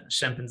the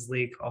Champions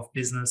League of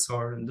business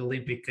or the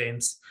Olympic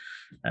Games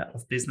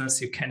of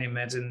business. You can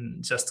imagine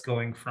just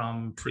going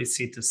from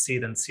pre-seed to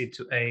seed and seed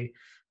to A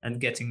and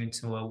getting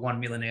into a 1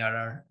 million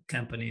ARR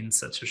company in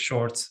such a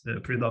short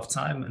period of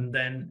time, and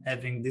then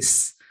having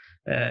this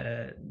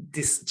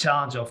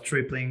challenge of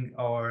tripling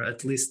or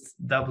at least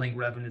doubling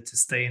revenue to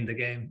stay in the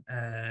game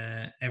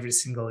every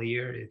single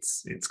year.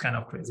 It's kind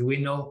of crazy. We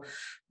know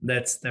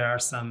that there are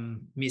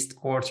some missed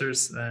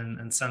quarters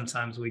and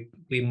sometimes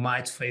we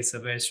might face a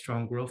very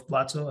strong growth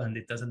plateau, and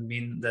it doesn't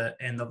mean the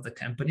end of the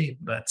company,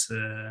 but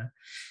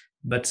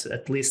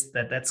at least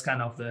that's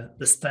kind of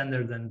the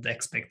standard and the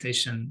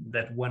expectation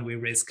that when we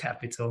raise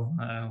capital,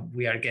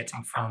 we are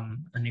getting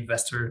from an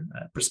investor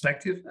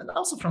perspective and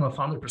also from a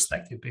founder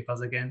perspective, because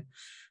again,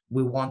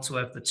 we want to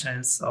have the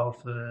chance of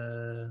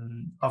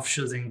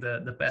choosing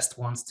the best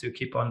ones to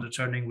keep on the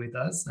journey with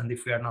us. And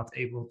if we are not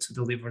able to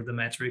deliver the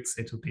metrics,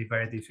 it will be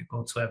very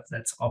difficult to have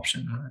that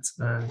option.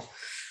 Right?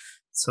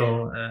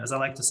 So as I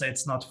like to say,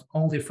 it's not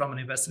only from an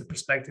investor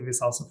perspective,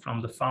 it's also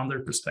from the founder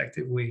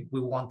perspective. We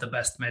want the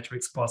best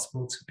metrics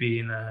possible to be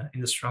in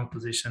a strong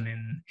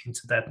position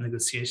into that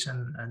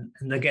negotiation.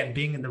 And again,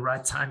 being in the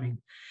right timing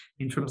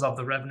in terms of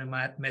the revenue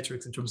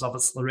metrics, in terms of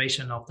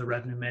acceleration of the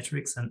revenue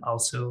metrics, and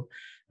also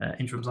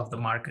in terms of the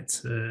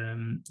market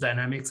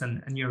dynamics.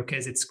 And in your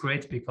case, it's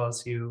great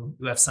because you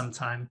have some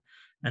time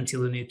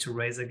until you need to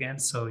raise again.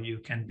 So you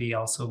can be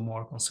also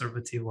more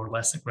conservative or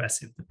less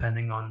aggressive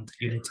depending on the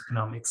unit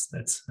economics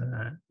that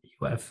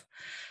you have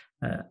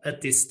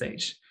at this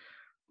stage.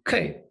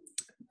 Okay,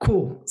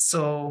 cool.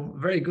 So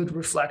very good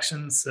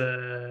reflections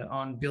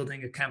on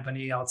building a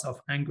company out of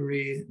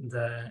Hungary,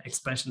 the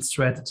expansion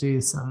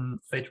strategy, some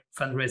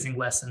fundraising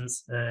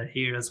lessons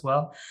here as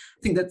well. I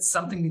think that's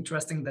something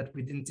interesting that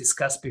we didn't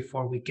discuss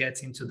before we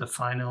get into the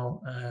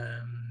final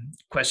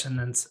question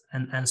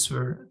and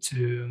answer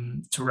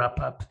to wrap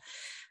up,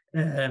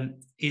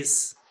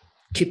 is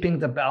keeping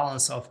the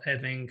balance of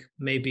having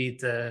maybe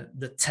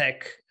the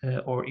tech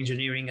or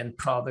engineering and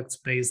products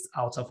based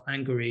out of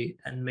Hungary,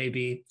 and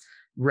maybe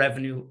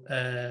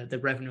the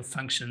revenue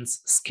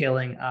functions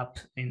scaling up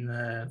in,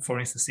 for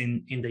instance,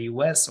 in the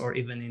US or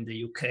even in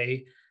the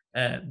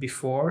UK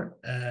before.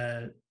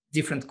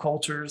 Different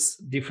cultures,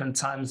 different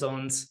time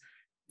zones.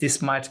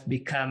 This might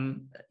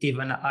become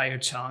even a higher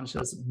challenge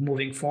as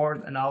moving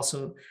forward, and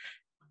also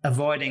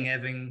avoiding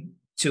having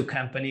 2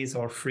 companies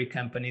or 3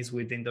 companies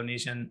with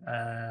Indonesian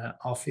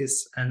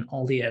office and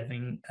only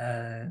having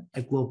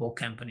a global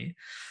company.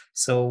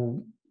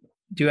 So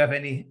do you have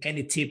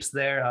any tips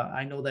there?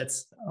 I know that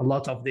a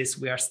lot of this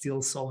we are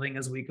still solving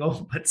as we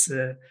go, but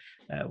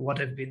what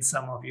have been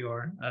some of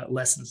your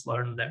lessons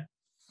learned there?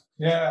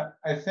 Yeah,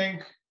 I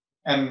think,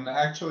 and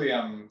actually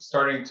I'm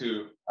starting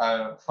to,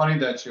 funny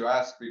that you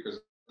asked, because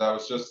I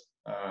was just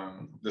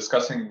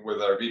discussing with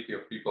our VP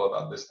of People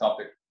about this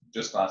topic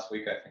just last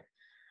week, I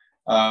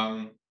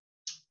think.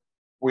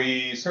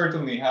 We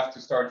certainly have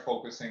to start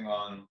focusing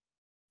on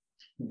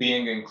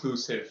being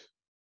inclusive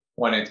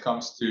when it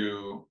comes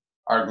to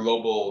our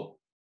global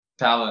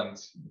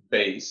talent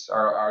base,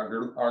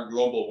 our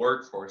global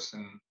workforce.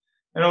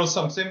 And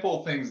some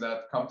simple things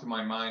that come to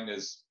my mind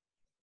is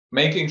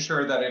making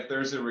sure that if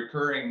there's a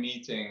recurring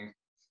meeting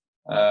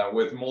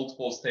with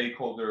multiple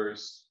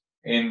stakeholders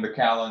in the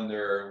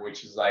calendar,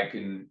 which is like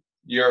in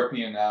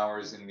European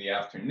hours in the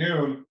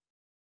afternoon,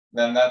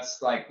 then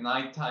that's like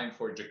nighttime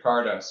for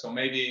Jakarta. So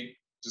maybe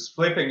just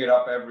flipping it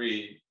up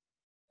every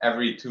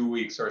 2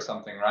 weeks or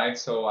something, right?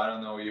 So I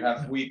don't know, you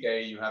have week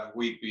A, you have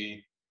week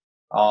B.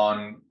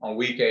 On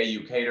week A,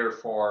 you cater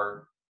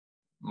for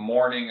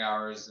morning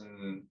hours,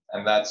 and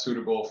that's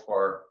suitable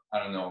for, I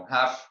don't know,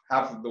 half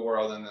of the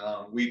world. And then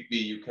on week B,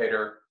 you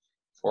cater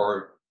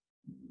for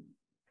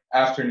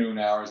afternoon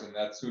hours, and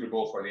that's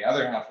suitable for the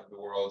other half of the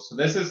world. So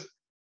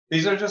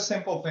these are just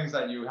simple things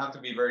that you have to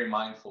be very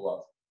mindful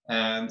of.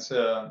 And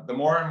the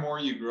more and more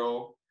you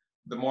grow,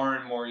 the more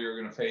and more you're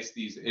going to face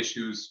these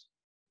issues,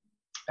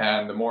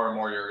 and the more and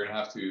more you're going to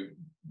have to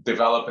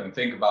develop and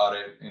think about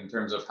it in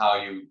terms of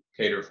how you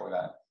cater for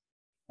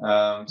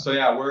that. So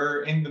yeah,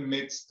 we're in the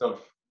midst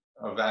of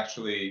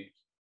actually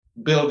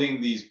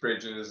building these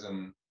bridges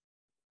and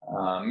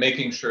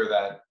making sure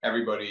that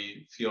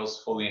everybody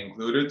feels fully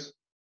included.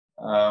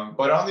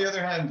 But on the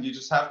other hand, you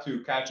just have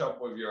to catch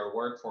up with your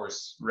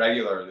workforce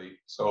regularly.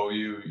 So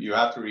you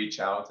have to reach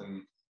out,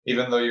 and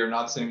even though you're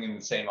not sitting in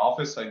the same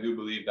office, I do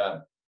believe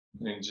that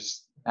you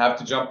just have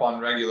to jump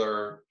on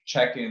regular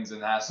check-ins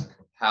and ask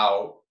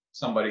how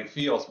somebody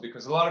feels,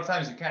 because a lot of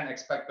times you can't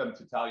expect them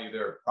to tell you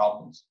their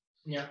problems.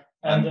 Yeah,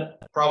 and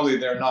probably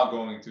they're not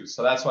going to.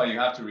 So that's why you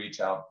have to reach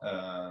out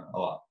a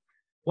lot.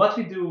 What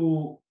we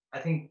do, I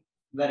think,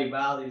 very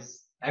well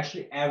is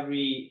actually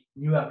every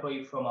new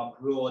employee from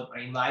abroad are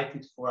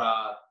invited for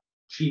a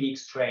 3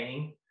 weeks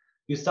training.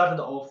 We started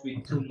off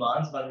with 2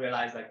 months, but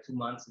realized like 2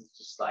 months is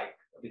just like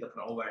a bit of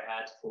an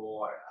overhead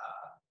for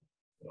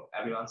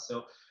everyone.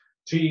 So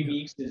 3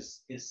 weeks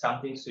is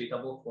something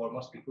suitable for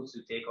most people to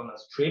take on a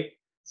trip.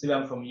 So we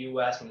went from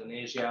US, from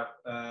Indonesia,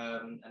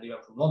 and we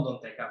went from London,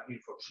 take up here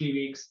for 3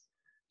 weeks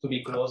to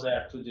be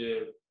closer to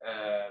the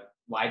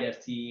wider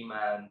team,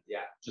 and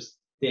just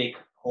take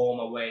home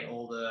away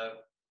all the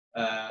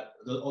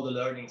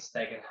learnings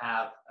they can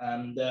have.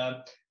 And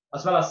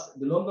as well as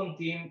the London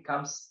team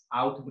comes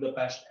out to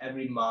Budapest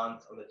every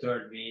month on the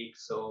 3rd week.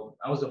 So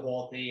I was the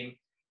whole team.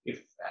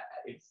 If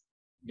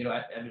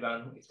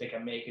everyone, if they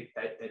can make it,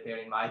 that they're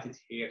invited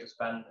here to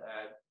spend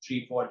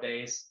 3-4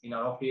 days in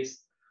our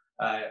office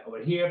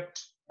over here.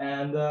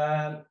 And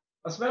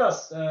as well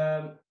as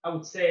I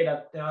would say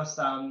that there are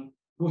some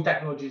good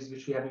technologies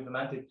which we have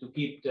implemented to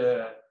keep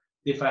the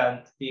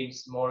different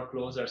teams more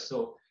closer.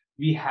 So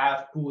we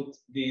have put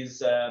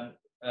these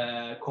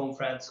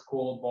conference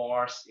call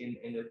bars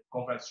in the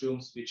conference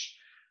rooms, which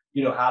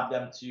help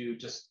them to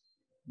just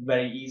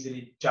very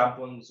easily jump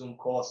on Zoom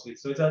calls with.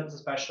 So it's a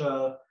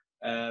special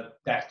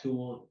tech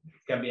tool.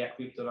 It can be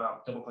equipped on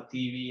top of a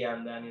TV,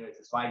 and then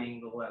it's wide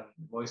angle and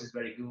voice is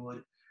very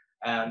good,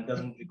 and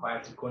doesn't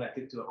require to connect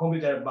it to a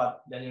computer.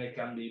 But then it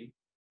can be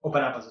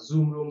open up as a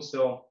Zoom room.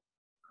 So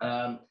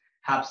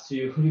helps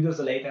to reduce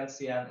the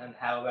latency and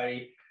have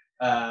a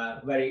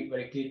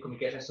very clear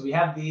communication. So we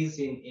have these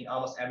in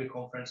almost every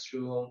conference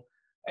room,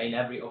 in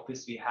every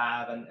office we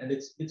have, and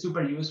it's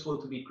super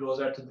useful to be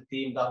closer to the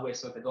team that way,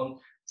 so they don't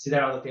sit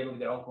around the table with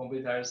their own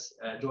computers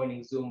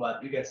joining Zoom,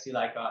 but you can see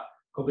like a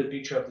complete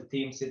picture of the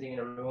team sitting in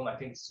a room. I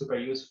think it's super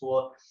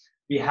useful.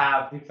 We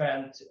have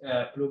different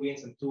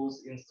plugins and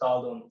tools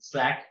installed on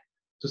Slack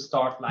to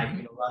start like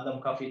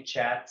random coffee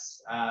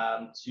chats,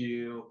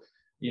 to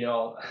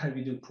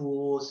we do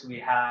pools. We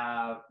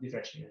have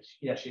different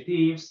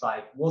initiatives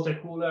like water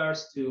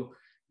coolers to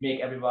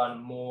make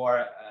everyone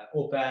more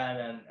open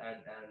and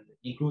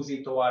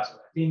inclusive towards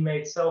our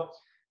teammates. So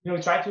we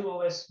try to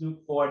always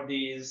look for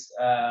these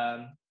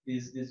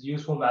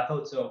useful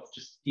methods of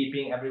just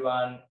keeping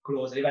everyone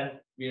close, even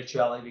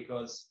virtually,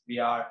 because we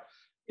are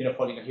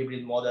following a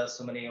hybrid model.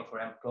 So many of our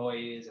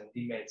employees and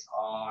teammates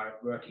are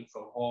working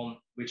from home,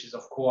 which is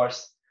of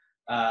course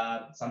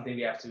something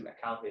we have to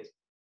account with.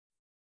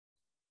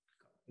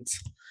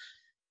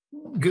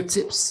 Good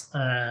tips,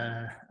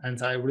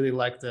 and I really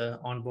like the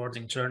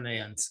onboarding journey,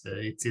 and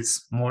it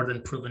is more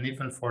than proven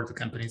even for the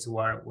companies who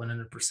are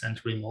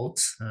 100% remote,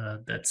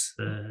 that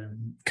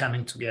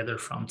coming together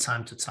from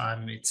time to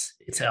time,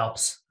 it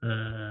helps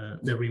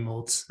the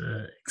remote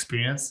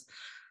experience.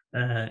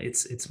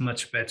 It's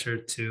much better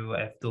to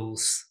have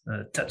those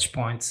touch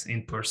points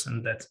in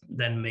person that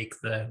then make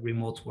the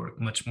remote work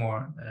much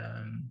more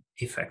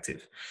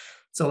effective.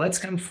 So let's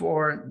come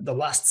for the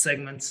last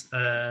segment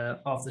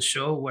of the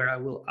show, where I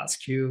will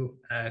ask you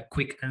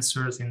quick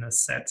answers in a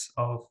set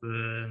of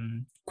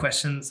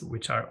questions,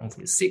 which are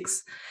only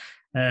 6.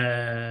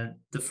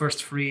 The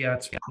first 3 are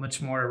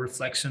much more a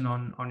reflection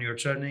on your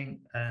journey,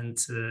 and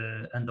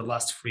the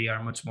last 3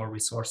 are much more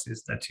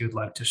resources that you'd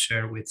like to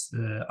share with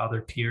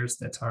other peers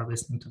that are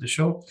listening to the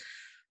show.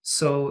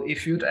 So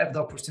if you'd have the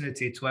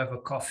opportunity to have a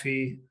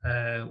coffee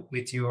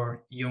with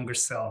your younger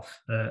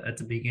self at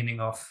the beginning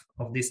of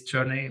this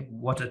journey,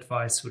 what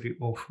advice would you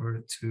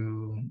offer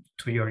to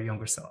your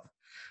younger self?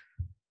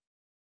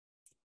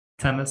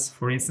 Thomas,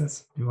 for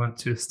instance, you want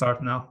to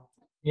start now?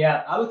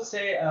 Yeah, I would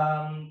say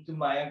to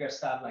my younger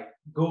self, like,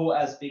 go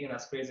as big and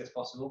as crazy as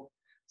possible.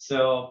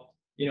 So,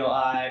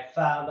 I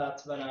found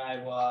that when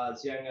I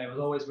was young, I was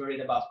always worried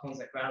about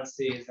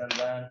consequences, and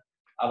then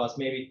I was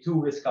maybe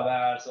too risk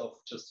averse of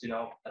just,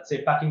 let's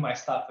say, packing my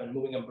stuff and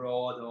moving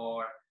abroad,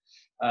 or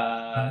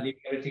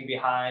leaving everything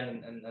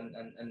behind.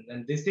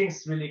 And these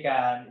things really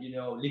can,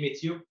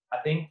 limit you, I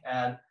think.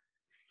 And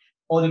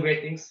all the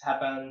great things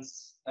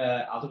happens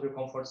out of your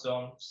comfort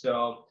zone.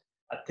 So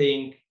I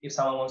think if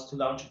someone wants to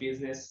launch a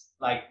business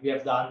like we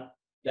have done,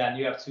 then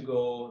you have to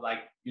go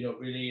like,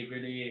 really,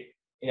 really,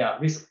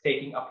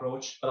 risk-taking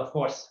approach. But of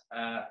course,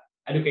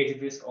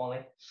 educated risk only.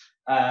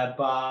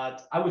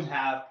 But I would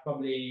have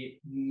probably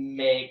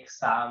make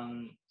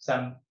some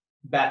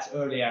bets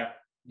earlier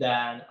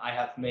than I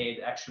have made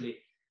actually.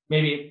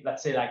 Maybe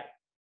let's say like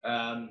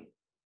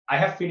I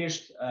have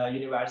finished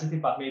university,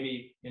 but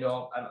maybe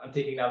I'm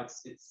thinking now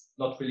it's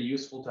not really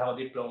useful to have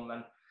a diploma,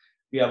 and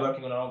we are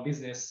working on our own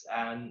business,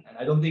 and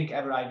I don't think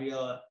ever I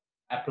will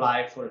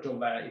apply for a job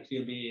where it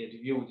will be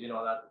reviewed,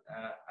 that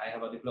I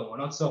have a diploma or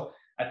not. So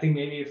I think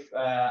maybe if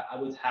I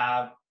would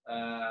have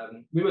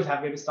we would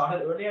have maybe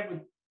started earlier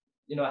with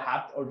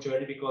have our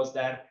journey, because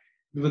then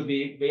we would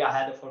be way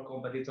ahead of our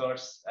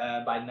competitors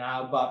by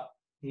now. But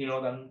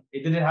then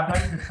it didn't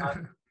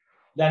happen.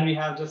 Then we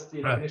have just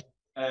finished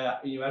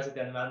university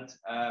and went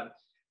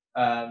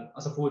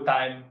as a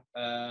full-time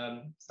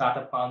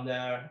startup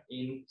founder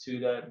into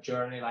the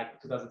journey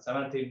like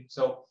 2017.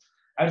 So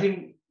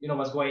everything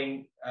was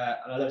going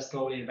a little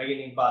slowly in the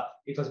beginning, but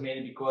it was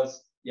mainly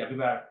because we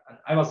were, and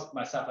I was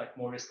myself like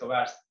more risk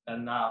averse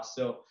than now.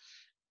 So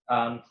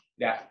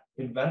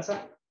Vincent.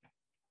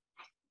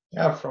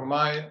 Yeah, from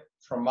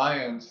my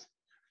end,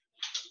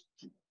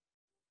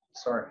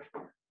 sorry.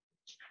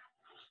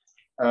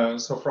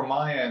 So from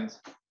my end,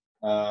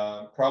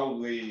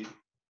 probably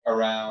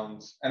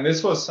around, and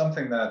this was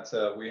something that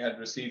we had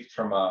received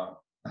from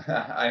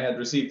I had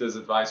received as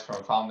advice from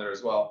a founder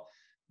as well.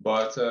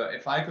 But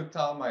if I could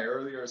tell my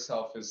earlier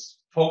self, is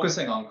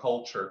focusing on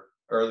culture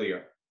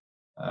earlier.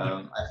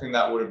 I think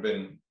that would have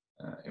been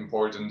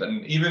important,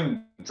 and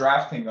even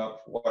drafting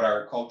up what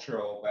our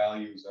cultural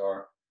values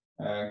are.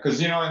 Because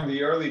in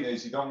the early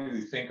days, you don't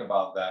really think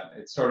about that.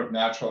 It's sort of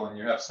natural, and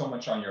you have so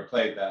much on your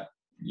plate that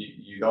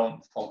you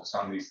don't focus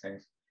on these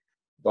things.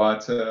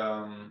 But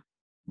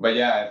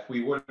yeah, if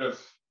we would have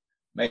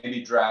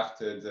maybe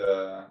drafted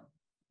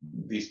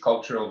these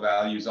cultural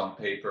values on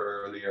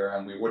paper earlier,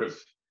 and we would have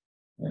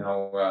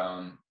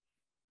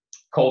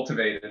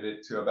cultivated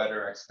it to a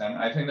better extent,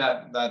 I think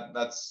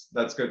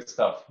that's good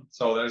stuff.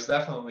 So there's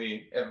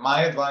definitely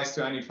my advice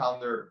to any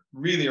founder,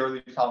 really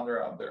early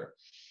founder out there.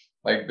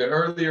 Like, the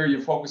earlier you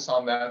focus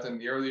on that,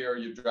 and the earlier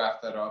you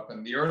draft that up,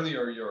 and the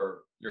earlier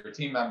your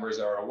team members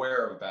are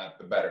aware of that,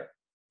 the better.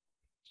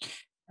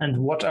 And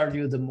what are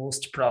you the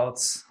most proud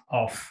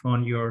of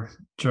on your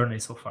journey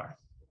so far?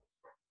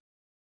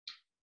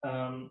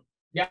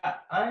 Yeah,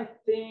 I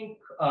think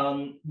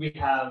we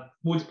have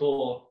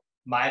multiple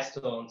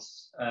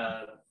milestones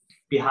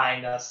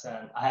behind us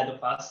and ahead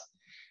of us.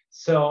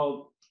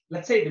 So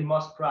let's say the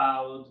most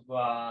proud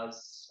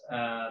was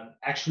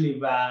actually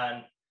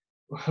when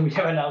we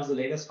have announced the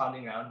latest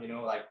funding round. You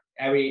know, like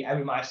every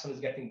milestone is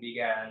getting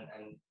bigger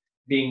and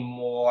being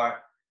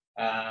more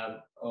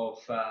of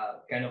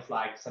kind of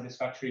like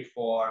satisfactory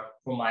for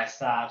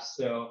myself.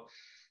 So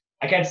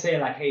I can't say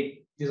like,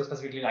 hey, this was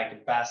specifically like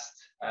the best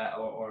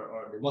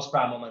or the most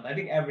proud moment. I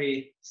think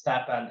every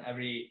step and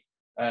every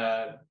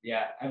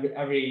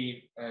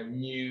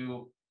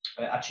new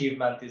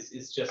achievement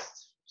is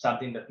just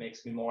something that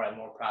makes me more and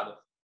more proud of.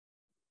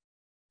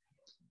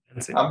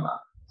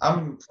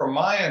 I'm from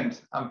my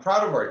end, I'm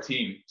proud of our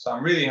team. So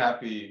I'm really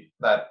happy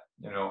that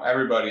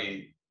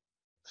everybody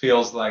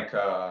feels like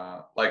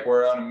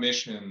we're on a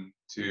mission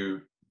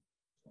to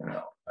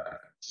to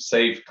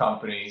save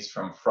companies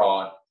from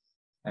fraud.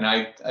 And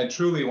I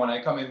truly, when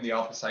I come in the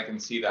office, I can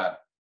see that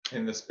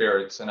in the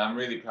spirits, and I'm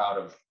really proud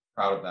of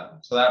that.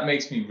 So that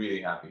makes me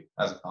really happy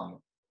as a founder.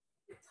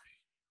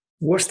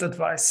 Worst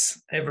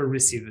advice ever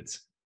received?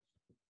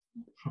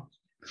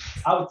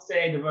 I would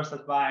say the worst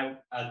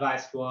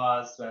advice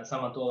was when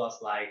someone told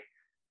us like,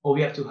 oh,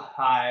 we have to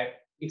hire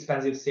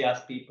expensive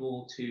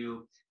salespeople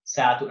to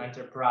sell to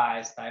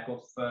enterprise type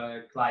of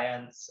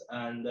clients,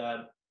 and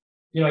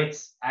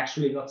it's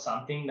actually not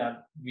something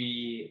that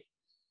we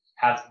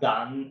have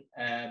done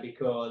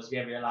because we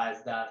have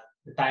realized that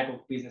the type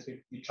of business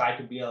we try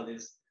to build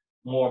is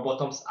more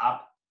bottoms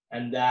up,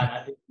 and then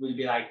I think we'll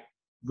be like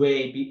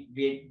way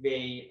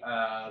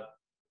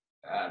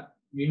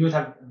we would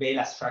have way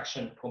less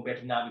traction compared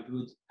to now. We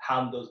would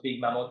hunt those big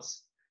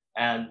mammoths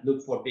and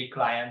look for big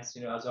clients,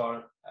 as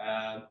our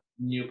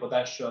new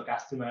potential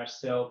customers.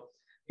 So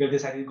we have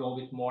decided to go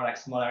with more like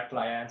smaller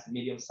clients,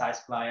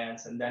 medium-sized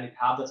clients, and then it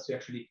helped us to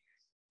actually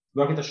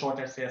work with a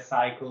shorter sales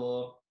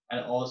cycle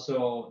and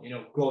also,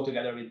 grow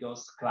together with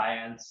those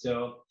clients.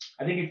 So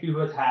I think if we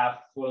would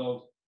have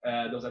followed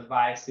those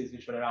advices,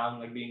 which were around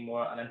like being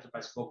more an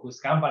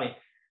enterprise-focused company,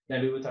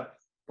 then we would have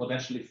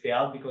potentially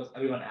failed because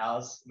everyone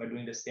else were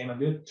doing the same, and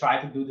we would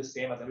try to do the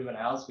same as everyone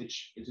else,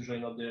 which is usually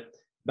not the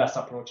best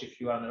approach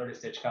if you are an early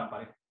stage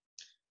company.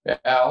 Yeah.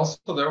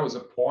 Also, there was a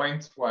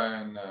point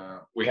when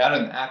we had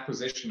an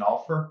acquisition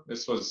offer.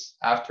 This was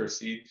after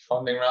seed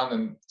funding round,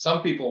 and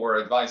some people were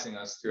advising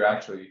us to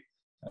actually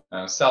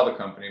sell the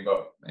company,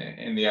 but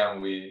in the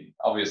end, we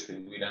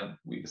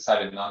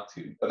decided not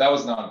to. But that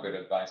was not good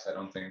advice, I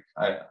don't think.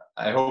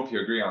 I hope you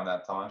agree on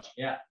that, Tomasz.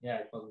 Yeah,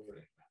 it was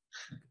really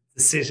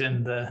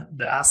decision.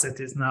 The asset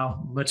is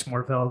now much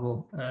more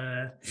valuable.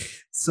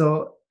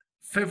 So,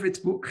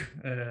 favorite book?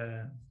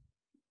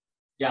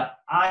 Yeah,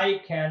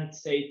 I can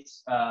say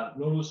it's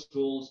No Loose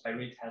Rules by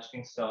Reed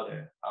Hastings, so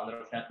the founder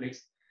of Netflix.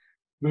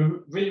 We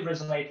really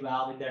resonate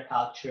well with their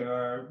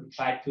culture. We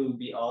try to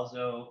be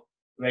also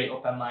very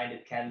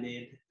open-minded,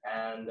 candid,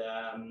 and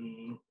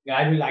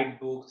I really like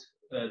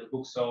the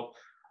book, so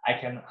I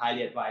can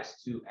highly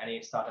advise to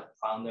any startup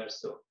founders.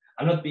 So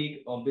I'm not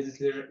big on business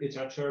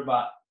literature,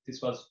 but this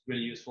was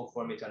really useful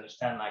for me to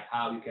understand like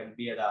how you can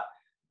build a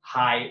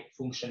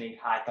high-functioning,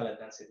 high-talent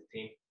density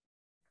team.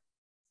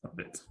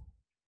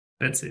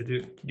 That's it.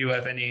 Do you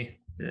have any?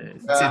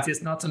 It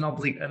is not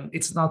an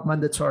it's not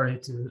mandatory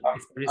to.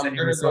 If there is any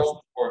resource.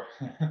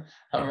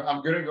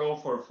 I'm gonna go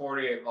for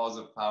 48 Laws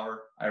of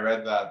Power. I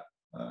read that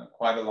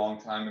quite a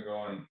long time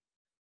ago, and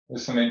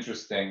there's some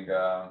interesting,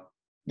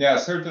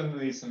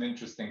 certainly some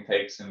interesting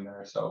takes in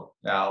there. So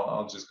yeah,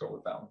 I'll just go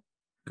with that one.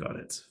 Got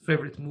it.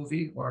 Favorite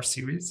movie or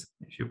series,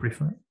 if you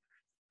prefer?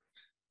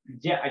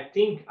 Yeah, I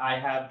think I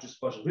have just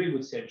watched a really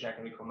good series I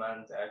can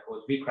recommend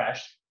called We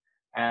Crashed.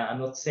 And I'm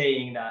not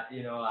saying that,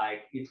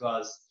 like it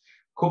was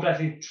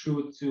completely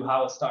true to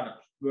how a startup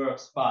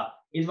works, but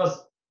it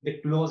was the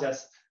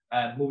closest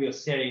movie or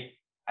series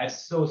I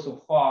saw so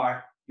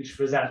far, which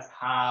presents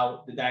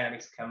how the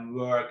dynamics can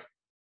work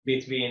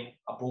between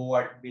a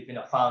board, between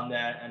a founder,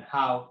 and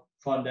how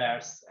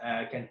founders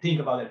can think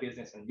about their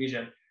business and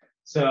vision.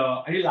 So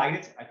I really like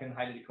it. I can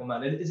highly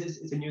recommend it.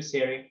 It's a new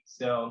series,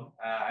 so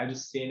I've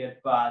just seen it,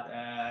 but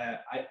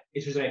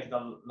it resonated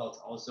a lot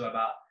also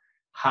about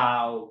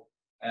how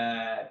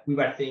we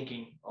were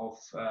thinking of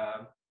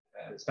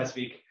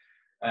specific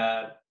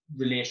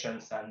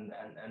relations and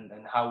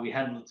how we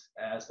handled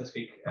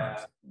specific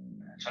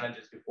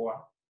challenges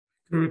before.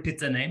 Can you repeat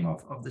the name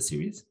of the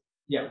series?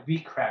 Yeah, We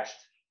Crashed.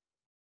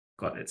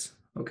 Got it.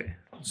 Okay,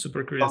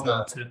 super curious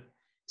now too.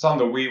 It's on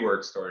the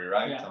WeWork story,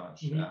 right? Yeah.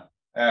 Mm-hmm.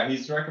 Yeah.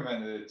 He's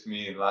recommended it to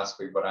me last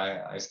week, but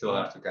I still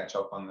have to catch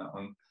up on that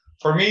one.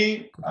 For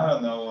me, I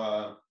don't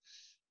know.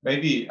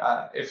 Maybe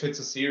if it's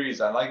a series,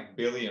 I like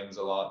Billions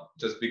a lot,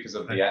 just because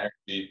of the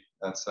energy.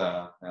 That's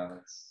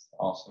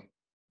awesome.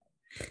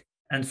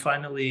 And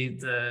finally,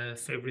 the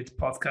favorite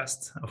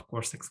podcast, of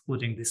course,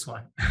 excluding this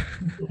one.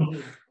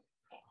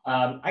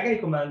 I can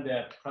recommend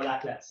the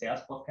Product-Led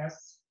Sales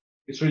podcast.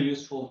 It's really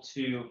useful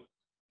to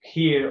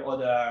hear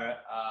other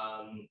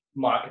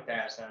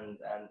marketers and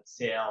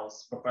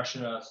sales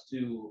professionals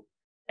to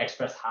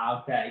express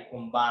how they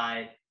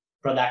combine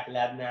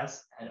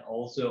product-ledness and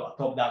also a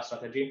top-down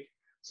strategy.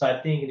 So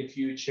I think in the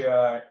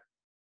future,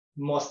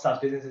 most SaaS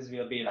businesses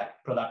will be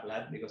like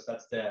product-led because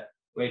that's the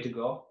way to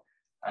go.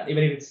 And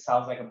even if it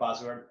sounds like a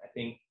buzzword, I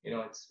think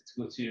it's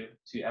good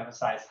to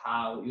emphasize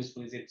how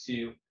useful is it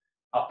to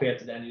appeal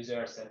to the end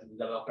users and to the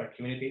developer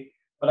community.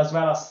 But as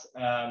well as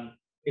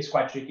it's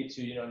quite tricky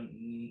to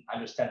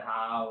understand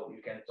how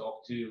you can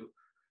talk to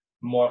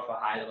more of a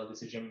high-level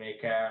decision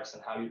makers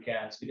and how you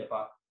can speed up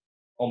a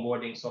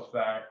onboarding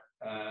software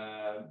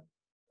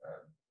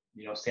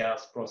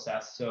sales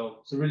process. So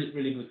it's a really,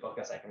 really good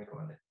podcast. I can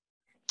recommend it.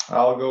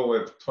 I'll go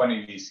with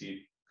 20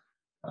 VC.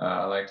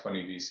 I like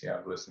 20 VC.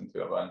 I've listened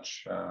to a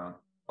bunch,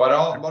 but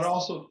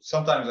also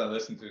sometimes I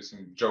listen to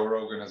some Joe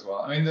Rogan as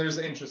well. I mean, there's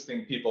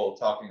interesting people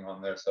talking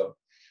on there, so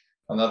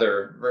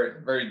another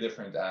very, very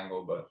different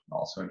angle, but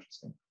also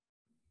interesting.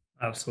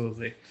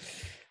 Absolutely.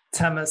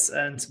 Tamas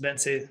and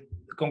Bence,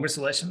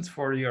 congratulations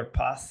for your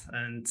path,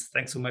 and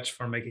thanks so much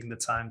for making the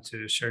time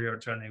to share your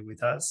journey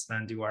with us.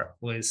 And you are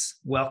always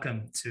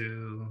welcome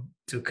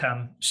to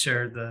come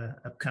share the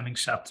upcoming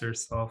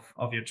chapters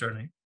of your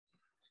journey.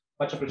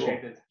 Much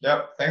appreciated. Cool.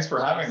 Yeah, thanks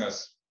for having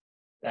us.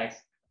 Thanks.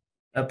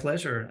 A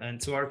pleasure. And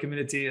to our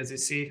community, as you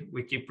see,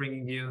 we keep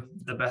bringing you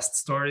the best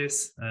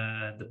stories,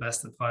 the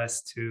best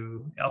advice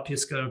to help you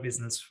scale your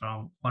business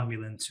from 1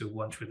 million to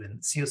 1 trillion.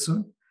 See you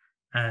soon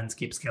and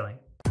keep scaling.